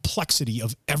understand the complexity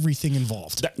of everything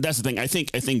involved. That's the thing. I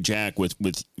think Jack, with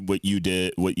what you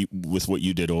did, what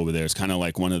you did over there, is kind of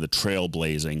like one of the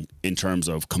trailblazing in terms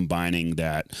of combining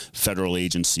that federal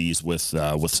agencies with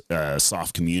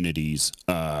soft communities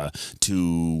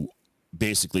to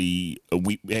basically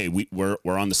we're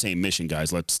on the same mission,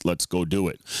 guys. Let's go do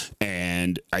it.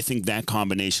 And I think that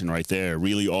combination right there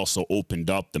really also opened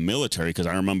up the military, because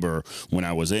I remember when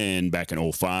I was back in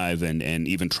 2005 and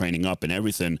even training up and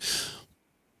everything,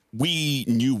 we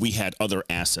knew we had other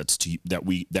assets that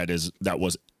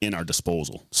was in our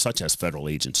disposal, such as federal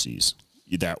agencies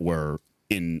that were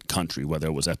in country, whether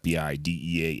it was FBI,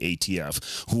 DEA,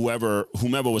 ATF,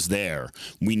 whomever was there.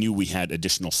 We knew we had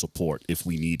additional support if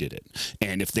we needed it.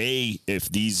 And if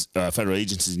these federal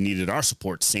agencies needed our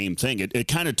support, same thing. It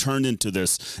kind of turned into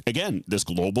this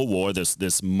global war, this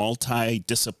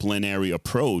multidisciplinary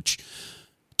approach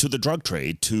to the drug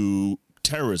trade, to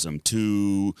terrorism,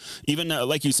 to even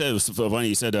like you said, it was funny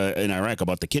you said in Iraq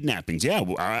about the kidnappings. Yeah,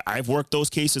 I've worked those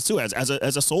cases too as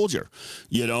a soldier.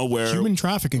 You know, where human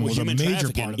trafficking was a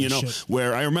major part of you this know, shit.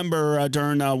 where I remember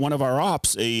during one of our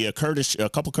ops, a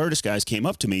couple Kurdish guys came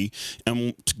up to me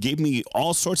and gave me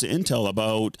all sorts of intel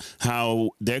about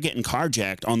how they're getting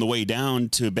carjacked on the way down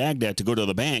to Baghdad to go to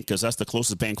the bank, because that's the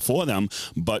closest bank for them.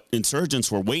 But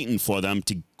insurgents were waiting for them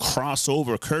to cross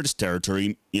over Kurdish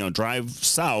territory, you know, drive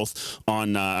south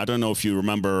on, I don't know if you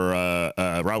remember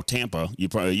Route Tampa.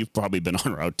 You've probably been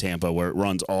on Route Tampa, where it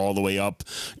runs all the way up,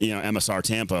 you know, MSR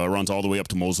Tampa runs all the way up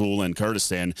to Mosul and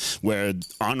Kurdistan, where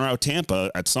on Route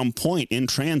Tampa, at some point in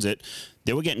transit,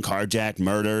 they were getting carjacked,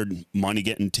 murdered, money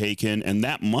getting taken, and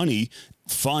that money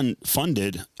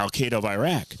funded Al-Qaeda of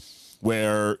Iraq,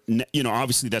 where, you know,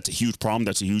 obviously that's a huge problem.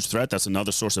 That's a huge threat. That's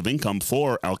another source of income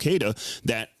for Al-Qaeda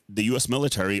that the U.S.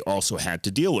 military also had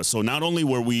to deal with. So not only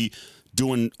were we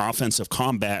doing offensive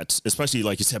combats, especially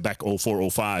like you said back 04,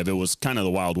 05, it was kind of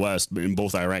the Wild West in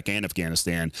both Iraq and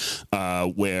Afghanistan,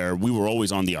 where we were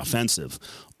always on the offensive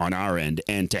on our end.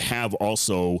 And to have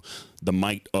also the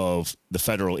might of the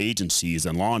federal agencies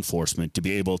and law enforcement to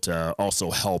be able to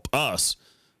also help us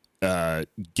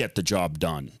get the job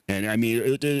done. And I mean,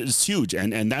 it's huge.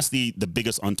 And that's the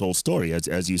biggest untold story,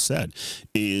 as you said,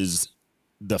 is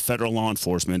the federal law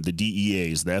enforcement, the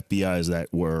DEAs, the FBIs that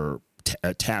were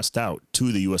tasked out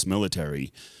to the U.S.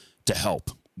 military to help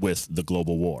with the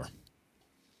global war.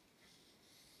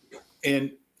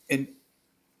 And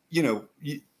you know,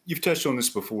 you've touched on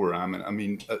this before. I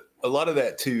mean, a lot of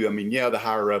that too. I mean, yeah, the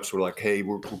higher ups were like, hey,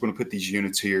 we're going to put these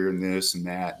units here and this and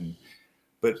that.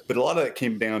 But a lot of that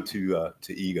came down to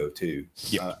ego too.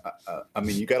 Yeah. I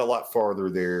mean, you got a lot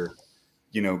farther there,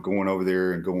 you know, going over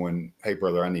there and going, hey,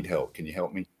 brother, I need help. Can you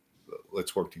help me?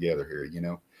 Let's work together here, you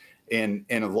know? And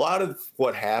a lot of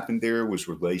what happened there was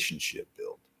relationship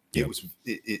build. Yep.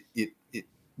 It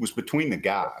was between the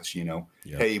guys, you know,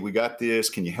 Yep. Hey, we got this.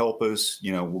 Can you help us?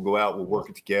 You know, we'll go out, we'll work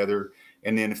it together.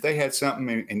 And then if they had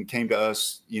something and came to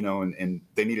us, you know, and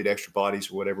they needed extra bodies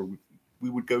or whatever, we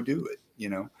would go do it, you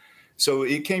know? So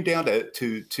it came down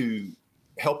to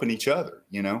helping each other,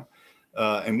 you know?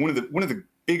 And one of the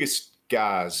biggest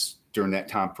guys during that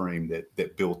time frame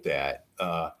that built that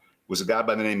was a guy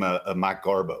by the name of Mike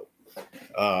Garbo.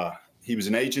 He was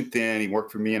an agent then. He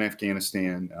worked for me in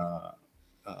Afghanistan.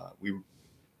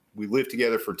 We lived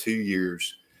together for 2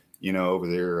 years, you know, over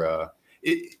there.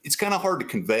 It's kind of hard to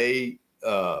convey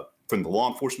from the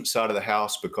law enforcement side of the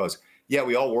house because, yeah,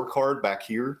 we all work hard back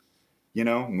here, you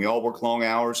know, and we all work long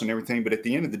hours and everything. But at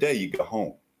the end of the day, you go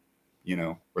home, you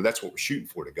know, or that's what we're shooting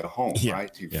for, to go home,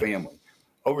 right, to your family.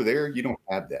 Over there, you don't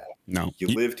have that. No. You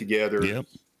live together. Yep.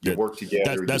 You work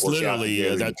together. That's you work literally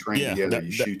out together, you train together.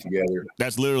 You shoot together.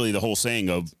 That's literally the whole saying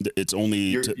of it's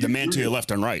only the man to your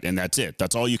left and right, and that's it.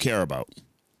 That's all you care about.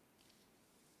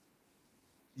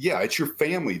 Yeah, it's your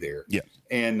family there. Yeah.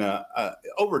 And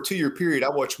over a 2-year period, I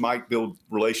watched Mike build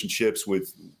relationships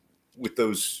with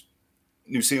those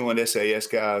New Zealand SAS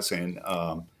guys, and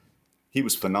he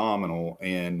was phenomenal.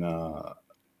 And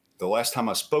the last time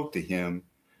I spoke to him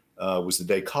was the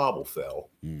day Kabul fell,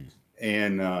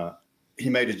 and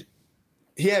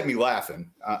he had me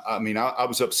laughing. I mean, I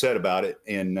was upset about it,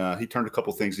 and he turned a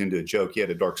couple things into a joke. He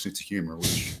had a dark sense of humor,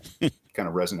 which kind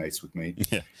of resonates with me.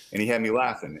 Yeah. And he had me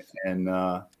laughing, and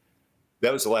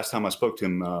that was the last time I spoke to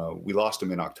him. We lost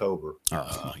him in October.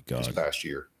 Oh my God! This past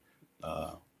year,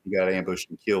 he got ambushed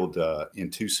and killed in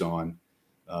Tucson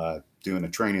doing a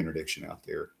train interdiction out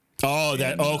there. Oh,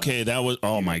 that okay. That was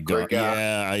my God.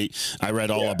 Yeah, I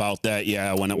read all about that.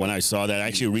 Yeah, when I saw that, I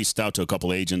actually reached out to a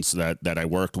couple agents that I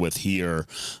worked with here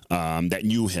that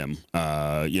knew him.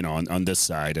 You know, on this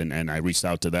side, and I reached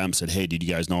out to them, said, "Hey, did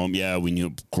you guys know him?" Yeah, we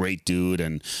knew. Great dude,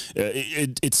 and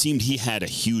it seemed he had a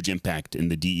huge impact in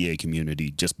the DEA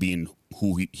community, just being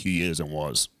who he is and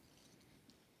was.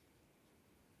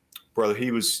 Brother, he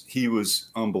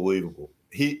was unbelievable.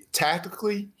 He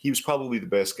was probably the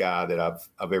best guy that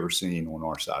I've ever seen on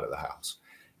our side of the house.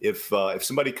 If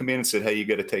somebody come in and said, "Hey, you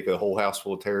got to take a whole house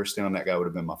full of terrorists down," that guy would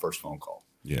have been my first phone call.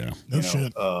 Yeah, no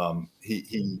shit.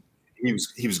 He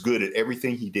was good at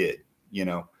everything he did. You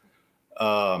know,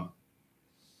 that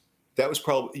was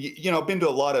probably, you know, I've been to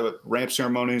a lot of ramp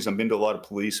ceremonies. I've been to a lot of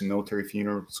police and military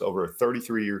funerals over a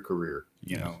 33-year career.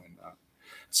 You know, and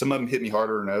some of them hit me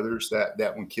harder than others.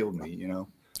 That one killed me. You know.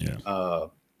 Yeah.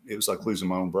 It was like losing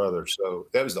my own brother. So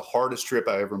that was the hardest trip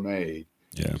I ever made.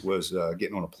 Yeah, was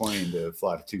getting on a plane to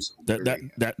fly to Tucson.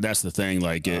 That's the thing.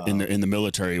 Like in the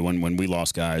military, when we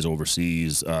lost guys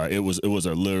overseas, it was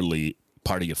a literally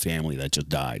part of your family that just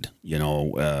died. You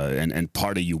know, and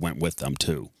part of you went with them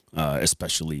too.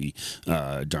 especially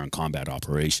during combat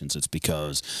operations. It's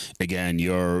because, again,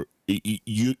 you're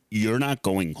not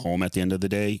going home at the end of the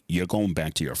day. You're going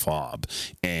back to your fob,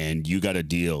 and you got to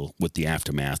deal with the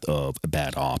aftermath of a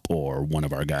bad op or one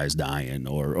of our guys dying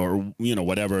or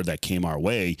whatever that came our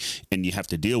way, and you have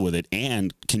to deal with it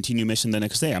and continue mission the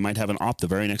next day. I might have an op the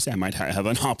very next day. I might have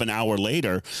an op an hour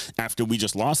later after we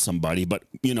just lost somebody, but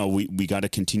we got to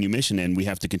continue mission, and we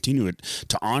have to continue it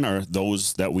to honor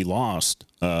those that we lost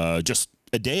just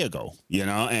a day ago,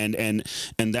 and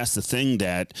that's the thing,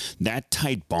 that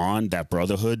tight bond, that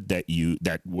brotherhood that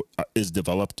is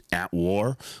developed at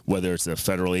war, whether it's the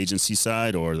federal agency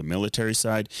side or the military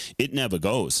side, it never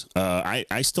goes.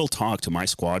 I still talk to my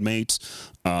squad mates.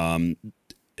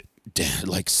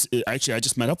 Actually, I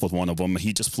just met up with one of them.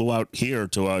 He just flew out here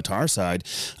to our side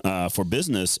for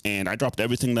business, and I dropped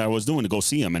everything that I was doing to go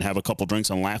see him and have a couple drinks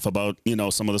and laugh about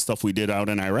some of the stuff we did out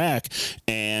in Iraq,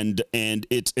 and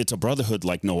it's a brotherhood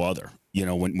like no other.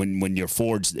 When you're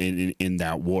forged in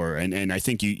that war, and I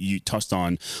think you touched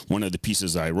on one of the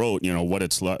pieces I wrote.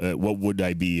 What would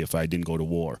I be if I didn't go to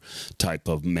war? Type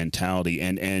of mentality,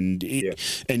 and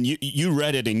you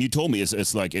read it and you told me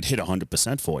it's like it hit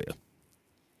 100% for you.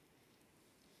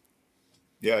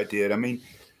 Yeah, I did. I mean,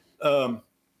 I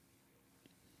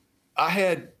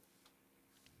had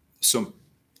some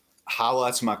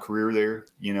highlights of my career there,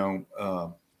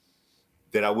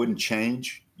 that I wouldn't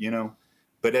change,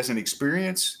 but as an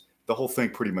experience, the whole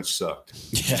thing pretty much sucked.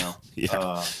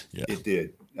 It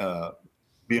did.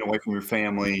 Being away from your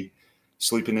family,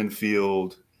 sleeping in the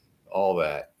field, all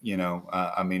that,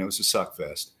 I mean, it was a suck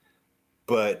fest,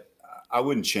 but I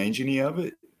wouldn't change any of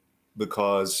it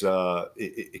because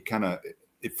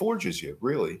it forges you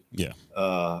really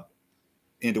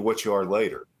into what you are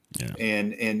later. Yeah.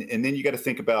 And then you got to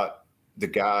think about the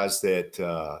guys that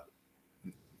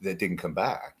didn't come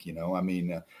back. I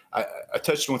mean, I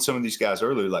touched on some of these guys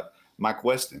earlier, like Mike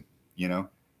Weston,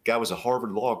 guy was a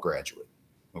Harvard Law graduate.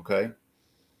 Okay.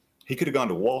 He could have gone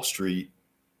to Wall Street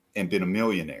and been a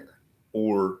millionaire,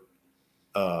 or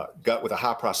got with a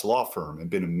high price law firm and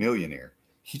been a millionaire.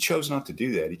 He chose not to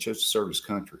do that. He chose to serve his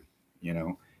country,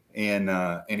 and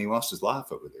he lost his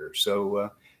life over there.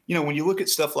 So, when you look at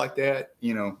stuff like that,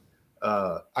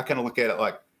 I kind of look at it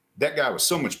like that guy was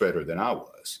so much better than I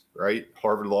was, right?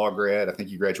 Harvard Law grad. I think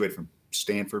he graduated from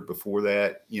Stanford before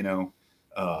that. He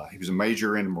was a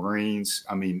major in the Marines.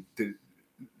 I mean,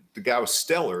 the guy was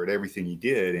stellar at everything he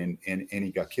did, and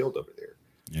he got killed over there.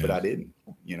 Yeah. But I didn't.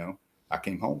 I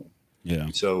came home. Yeah.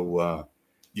 So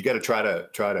you got to try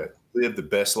to live the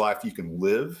best life you can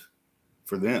live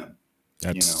for them.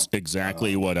 That's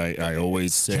exactly what I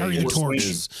always say. Carry the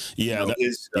torch.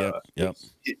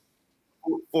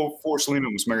 Forrest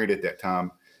Lehman was married at that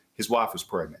time. His wife was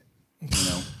pregnant.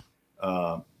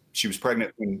 She was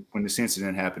pregnant when this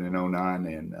incident happened in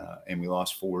 2009, and we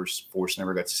lost Forrest. Forrest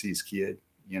never got to see his kid.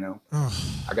 I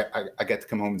got to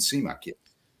come home and see my kid.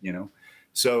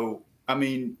 So I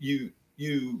mean, you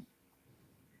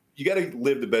got to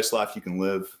live the best life you can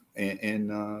live,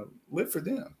 and live for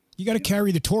them. You got to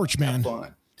carry the torch, man. Have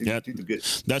fun. Do the good.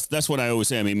 That's what I always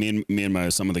say. I mean, me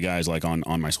and some of the guys like on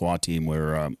my SWAT team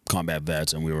were combat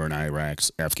vets, and we were in Iraq,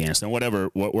 Afghanistan, wherever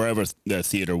the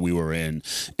theater we were in,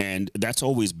 and that's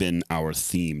always been our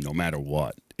theme, no matter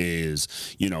what. Is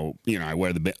I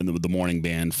wear the mourning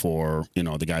band for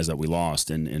the guys that we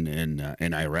lost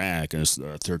in Iraq. There's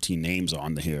 13 names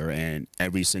on here, and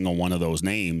every single one of those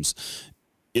names,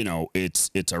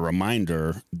 it's a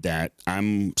reminder that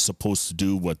I'm supposed to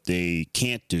do what they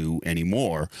can't do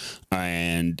anymore,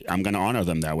 and I'm going to honor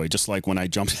them that way. Just like when I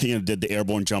jumped, did the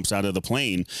airborne jumps out of the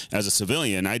plane as a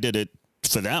civilian, I did it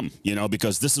for them,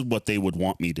 because this is what they would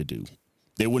want me to do.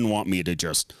 They wouldn't want me to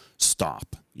just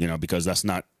stop, because that's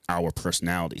not our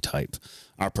personality type.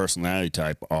 Our personality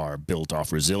type are built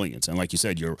off resilience, and like you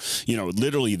said, you're,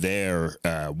 literally there.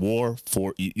 You're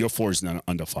forged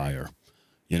under fire.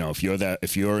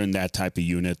 If you're in that type of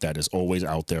unit that is always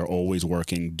out there, always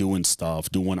working, doing stuff,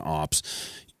 doing ops,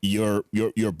 you're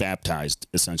baptized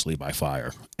essentially by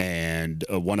fire. And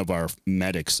one of our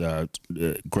medics,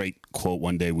 great quote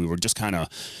one day, we were just it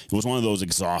was one of those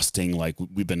exhausting, like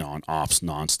we've been on ops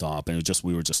nonstop, and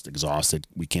we were just exhausted.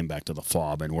 We came back to the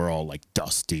FOB and we're all like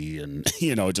dusty and,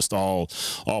 just all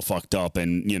fucked up.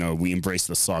 And, we embrace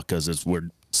the suck because it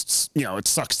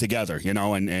sucks together,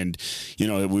 and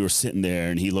we were sitting there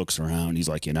and he looks around, he's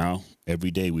like,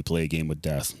 every day we play a game with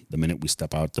death. The minute we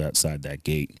step outside that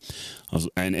gate, I was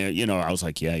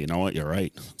like, yeah, you know what? You're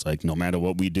right. It's like, no matter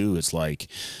what we do, it's like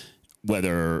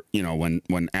whether,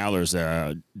 when Allers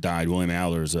died, William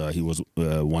Allers, he was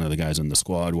one of the guys in the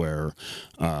squad where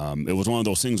it was one of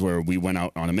those things where we went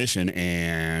out on a mission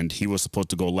and he was supposed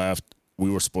to go left. We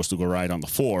were supposed to go right on the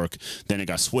fork. Then it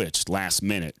got switched last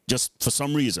minute, just for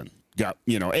some reason. Got,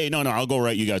 hey, no, I'll go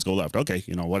right. You guys go left. Okay,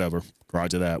 whatever.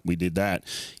 Roger that. We did that.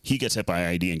 He gets hit by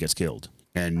ID and gets killed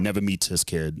and never meets his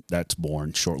kid that's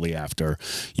born shortly after,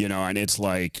 and it's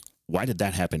like, why did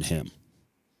that happen to him?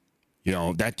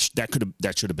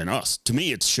 That should have been us. To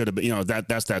me, it should have been,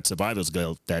 that's that survivor's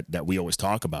guilt that we always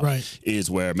talk about, right? Is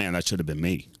where, man, that should have been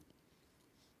me.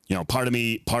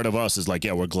 Part of us is like,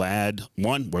 yeah, we're glad.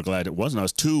 One, we're glad it wasn't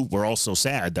us. Two, we're also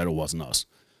sad that it wasn't us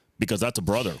because that's a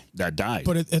brother that died.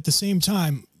 But at the same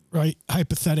time, right,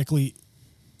 hypothetically,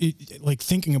 like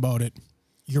thinking about it,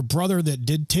 your brother that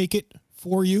did take it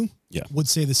for you would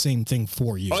say the same thing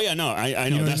for you. Oh yeah, no, I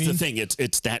know. That's the thing.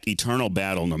 It's that eternal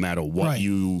battle, no matter what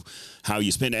how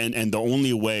you spend. And the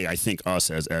only way I think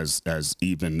us as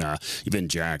even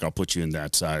Jack, I'll put you in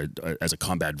that side as a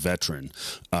combat veteran.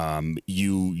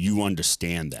 You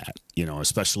understand that,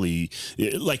 especially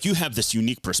like you have this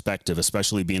unique perspective,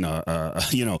 especially being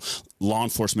a law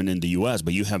enforcement in the U.S.,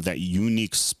 but you have that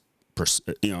unique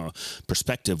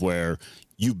perspective where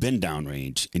you've been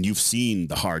downrange and you've seen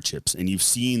the hardships and you've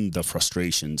seen the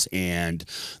frustrations and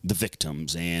the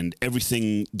victims and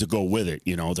everything to go with it,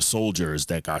 the soldiers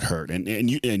that got hurt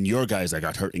and your guys that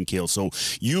got hurt and killed. So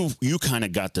you kind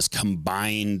of got this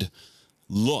combined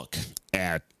look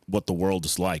at what the world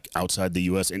is like outside the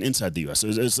U.S. and inside the U.S.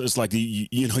 It's like,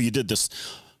 you did this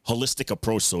holistic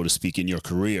approach, so to speak, in your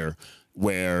career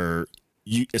where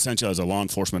you essentially as a law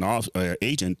enforcement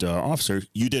officer,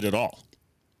 you did it all.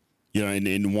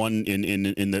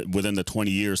 Within the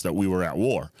 20 years that we were at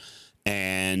war,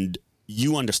 and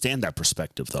you understand that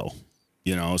perspective though,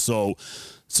 so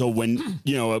when,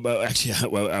 actually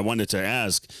I wanted to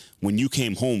ask, when you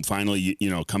came home finally,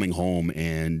 coming home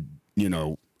and,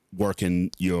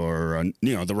 working your,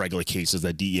 the regular cases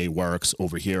that DEA works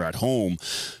over here at home,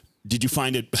 did you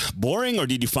find it boring or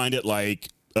did you find it like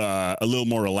a little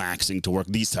more relaxing to work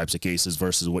these types of cases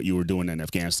versus what you were doing in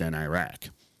Afghanistan and Iraq?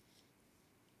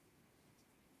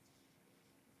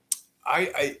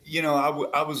 I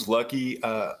was lucky.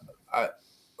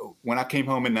 When I came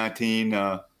home in 19,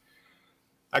 I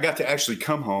got to actually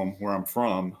come home where I'm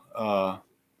from. I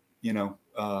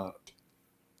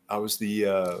was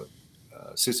the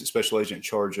assistant special agent in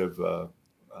charge of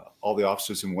all the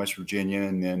offices in West Virginia,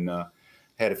 and then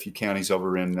had a few counties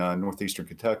over in northeastern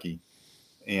Kentucky.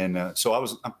 And so I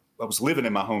was living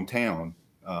in my hometown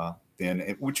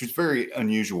then, which was very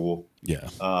unusual. Yeah.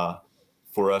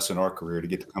 For us in our career to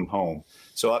get to come home.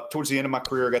 So towards the end of my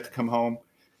career, I got to come home.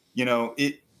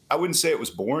 I wouldn't say it was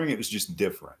boring. It was just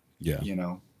different. Yeah.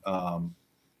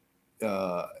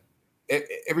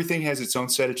 Everything has its own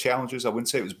set of challenges. I wouldn't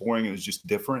say it was boring. It was just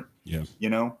different. Yeah.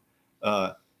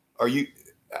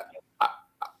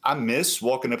 I miss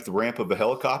walking up the ramp of a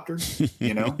helicopter,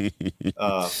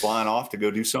 flying off to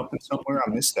go do something somewhere. I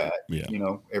miss that,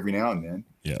 every now and then.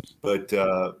 Yeah.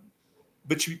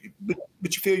 But you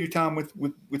fill your time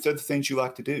with other things you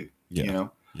like to do. Yeah.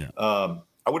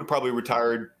 I would have probably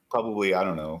retired I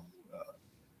don't know, a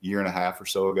year and a half or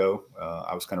so ago.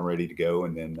 I was kind of ready to go,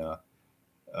 and then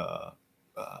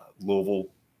Louisville,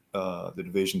 the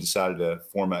division decided to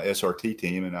form a SRT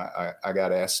team, and I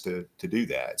got asked to do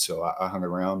that. So I hung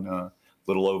around a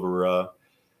little over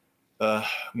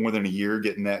more than a year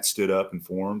getting that stood up and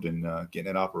formed and getting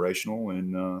it operational,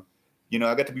 and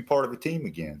I got to be part of a team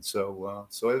again. So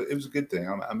it was a good thing.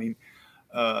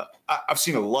 I've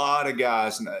seen a lot of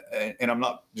guys, and I'm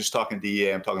not just talking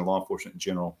DEA, I'm talking law enforcement in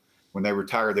general. When they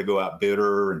retire, they go out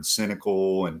bitter and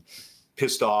cynical and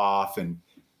pissed off. And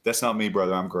that's not me,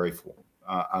 brother. I'm grateful.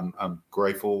 I'm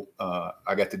grateful.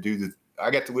 I got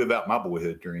to live out my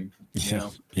boyhood dream. Yeah.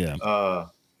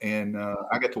 And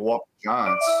I got to walk the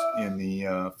giants in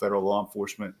the federal law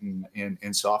enforcement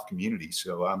and soft community.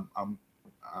 So I'm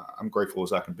grateful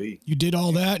as I can be. You did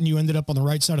all that and you ended up on the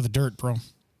right side of the dirt, bro.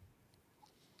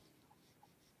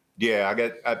 Yeah, I'm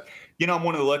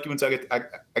one of the lucky ones. I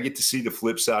get to see the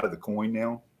flip side of the coin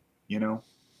now,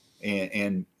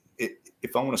 and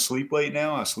if I want to sleep late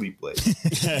now, I sleep late.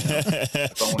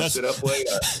 If I want to sit up late,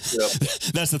 I sit up late.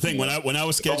 That's the thing. When I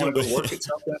was scheduled to work at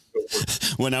something,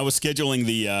 when I was scheduling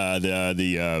the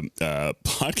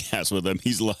podcast with him,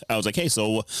 I was like, hey,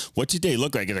 so what's your day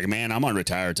look like? He's like, man, I'm on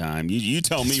retire time. You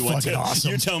tell me what to,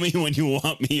 awesome. You tell me when you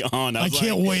want me on. I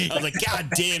can't wait. I was like, God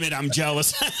damn it, I'm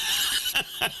jealous.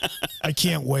 I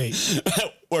can't wait.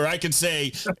 Where I can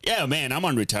say, yeah, man, I'm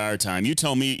on retire time. You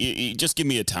tell me, you just give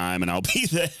me a time and I'll be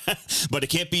there. But it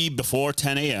can't be before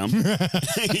 10 a.m.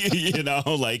 You know,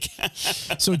 like.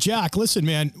 So, Jack, listen,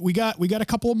 man, we got a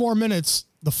couple of more minutes.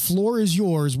 The floor is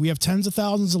yours. We have tens of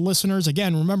thousands of listeners.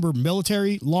 Again, remember,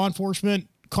 military, law enforcement,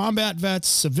 combat vets,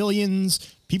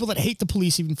 civilians, people that hate the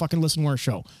police even fucking listen to our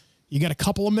show. You got a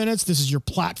couple of minutes. This is your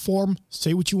platform.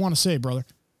 Say what you want to say, brother.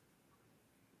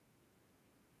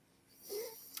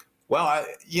 Well, I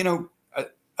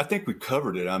think we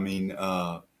covered it. I mean,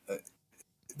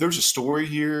 there's a story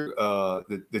here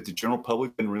that the general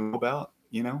public didn't really know about.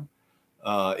 You know,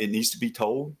 it needs to be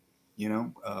told. You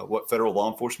know, what federal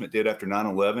law enforcement did after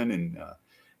 9/11 and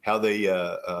how they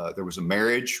there was a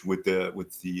marriage with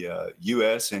the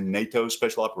U.S. and NATO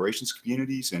special operations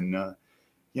communities, and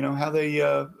you know how they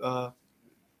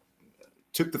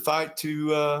took the fight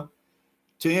to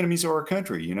enemies of our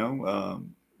country. You know,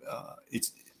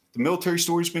 it's. The military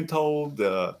story's been told,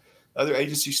 other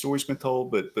agency stories been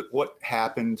told, but what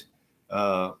happened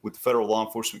with the federal law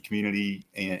enforcement community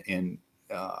and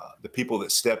the people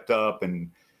that stepped up and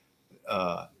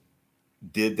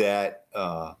did that,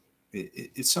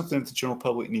 it's something that the general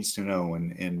public needs to know,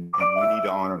 and we need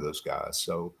to honor those guys.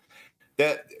 So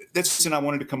that's the reason I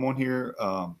wanted to come on here.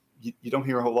 You don't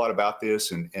hear a whole lot about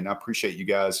this, and I appreciate you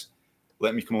guys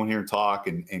letting me come on here and talk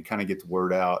and kind of get the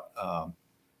word out.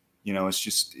 You know, it's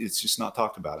just not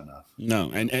talked about enough.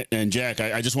 No. And Jack,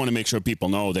 I just want to make sure people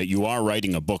know that you are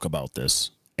writing a book about this,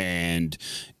 and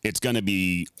it's going to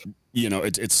be, you know,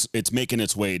 it's making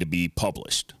its way to be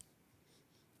published.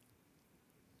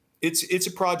 It's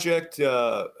a project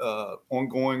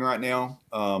ongoing right now.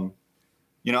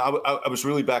 You know, I was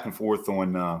really back and forth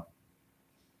on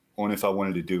if I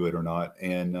wanted to do it or not.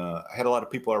 And I had a lot of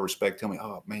people I respect tell me,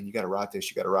 oh man, you got to write this.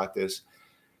 You got to write this.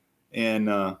 And,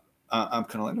 I'm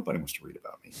kind of like, nobody wants to read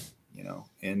about me, you know?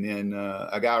 And then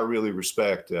a guy I really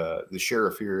respect, the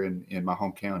sheriff here in my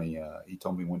home county, he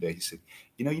told me one day, he said,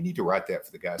 you know, you need to write that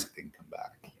for the guys that didn't come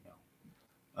back, you know?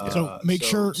 So make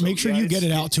sure you get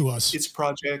it out to us. It's a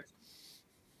project.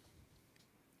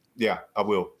 Yeah, I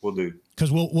will. We'll do.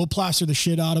 Because we'll plaster the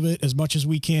shit out of it as much as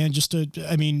we can just to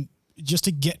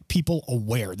get people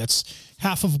aware. That's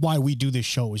half of why we do this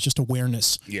show, is just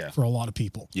awareness for a lot of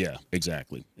people. Yeah,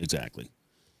 exactly.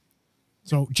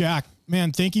 So, Jack,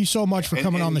 man, thank you so much for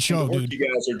coming on the show, the work dude. You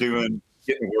guys are doing,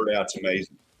 getting the word out, it's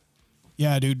amazing.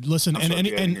 Yeah, dude. Listen,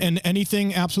 and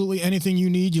anything, absolutely anything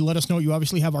you need, you let us know. You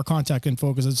obviously have our contact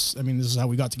info because this is how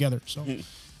we got together. So,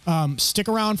 stick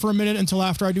around for a minute until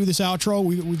after I do this outro.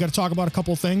 We got to talk about a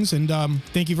couple of things, and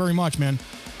thank you very much, man.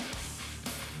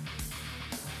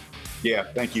 Yeah,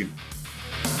 thank you.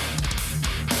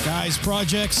 Guys,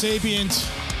 Project Sapient.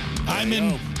 I'm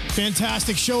in.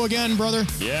 Fantastic show again, brother.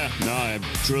 Yeah, no, I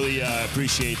truly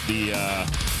appreciate the,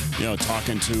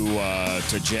 talking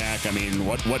to Jack. I mean,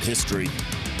 what history?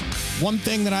 One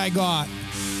thing that I got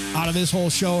out of this whole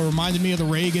show reminded me of the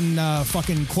Reagan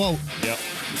fucking quote. Yep.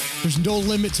 There's no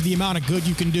limit to the amount of good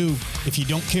you can do if you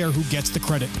don't care who gets the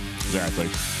credit. Exactly.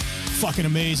 Fucking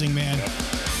amazing, man. Yep.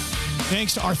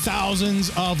 Thanks to our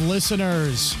thousands of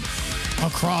listeners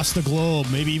across the globe,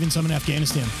 maybe even some in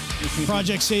Afghanistan.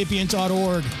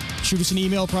 ProjectSapient.org. Shoot us an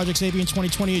email,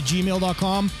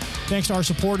 projectsapient2020@gmail.com. Thanks to our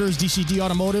supporters, DCD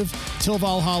Automotive, Till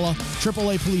Valhalla,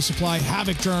 AAA Police Supply,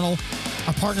 Havoc Journal,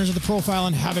 our partners at the Profile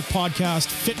and Havoc Podcast,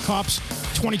 Fit Cops,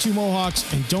 22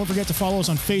 Mohawks, and don't forget to follow us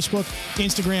on Facebook,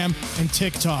 Instagram, and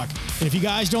TikTok. And if you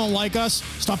guys don't like us,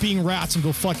 stop being rats and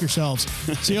go fuck yourselves.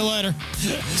 See you later.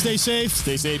 Stay safe.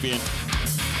 Stay sapient.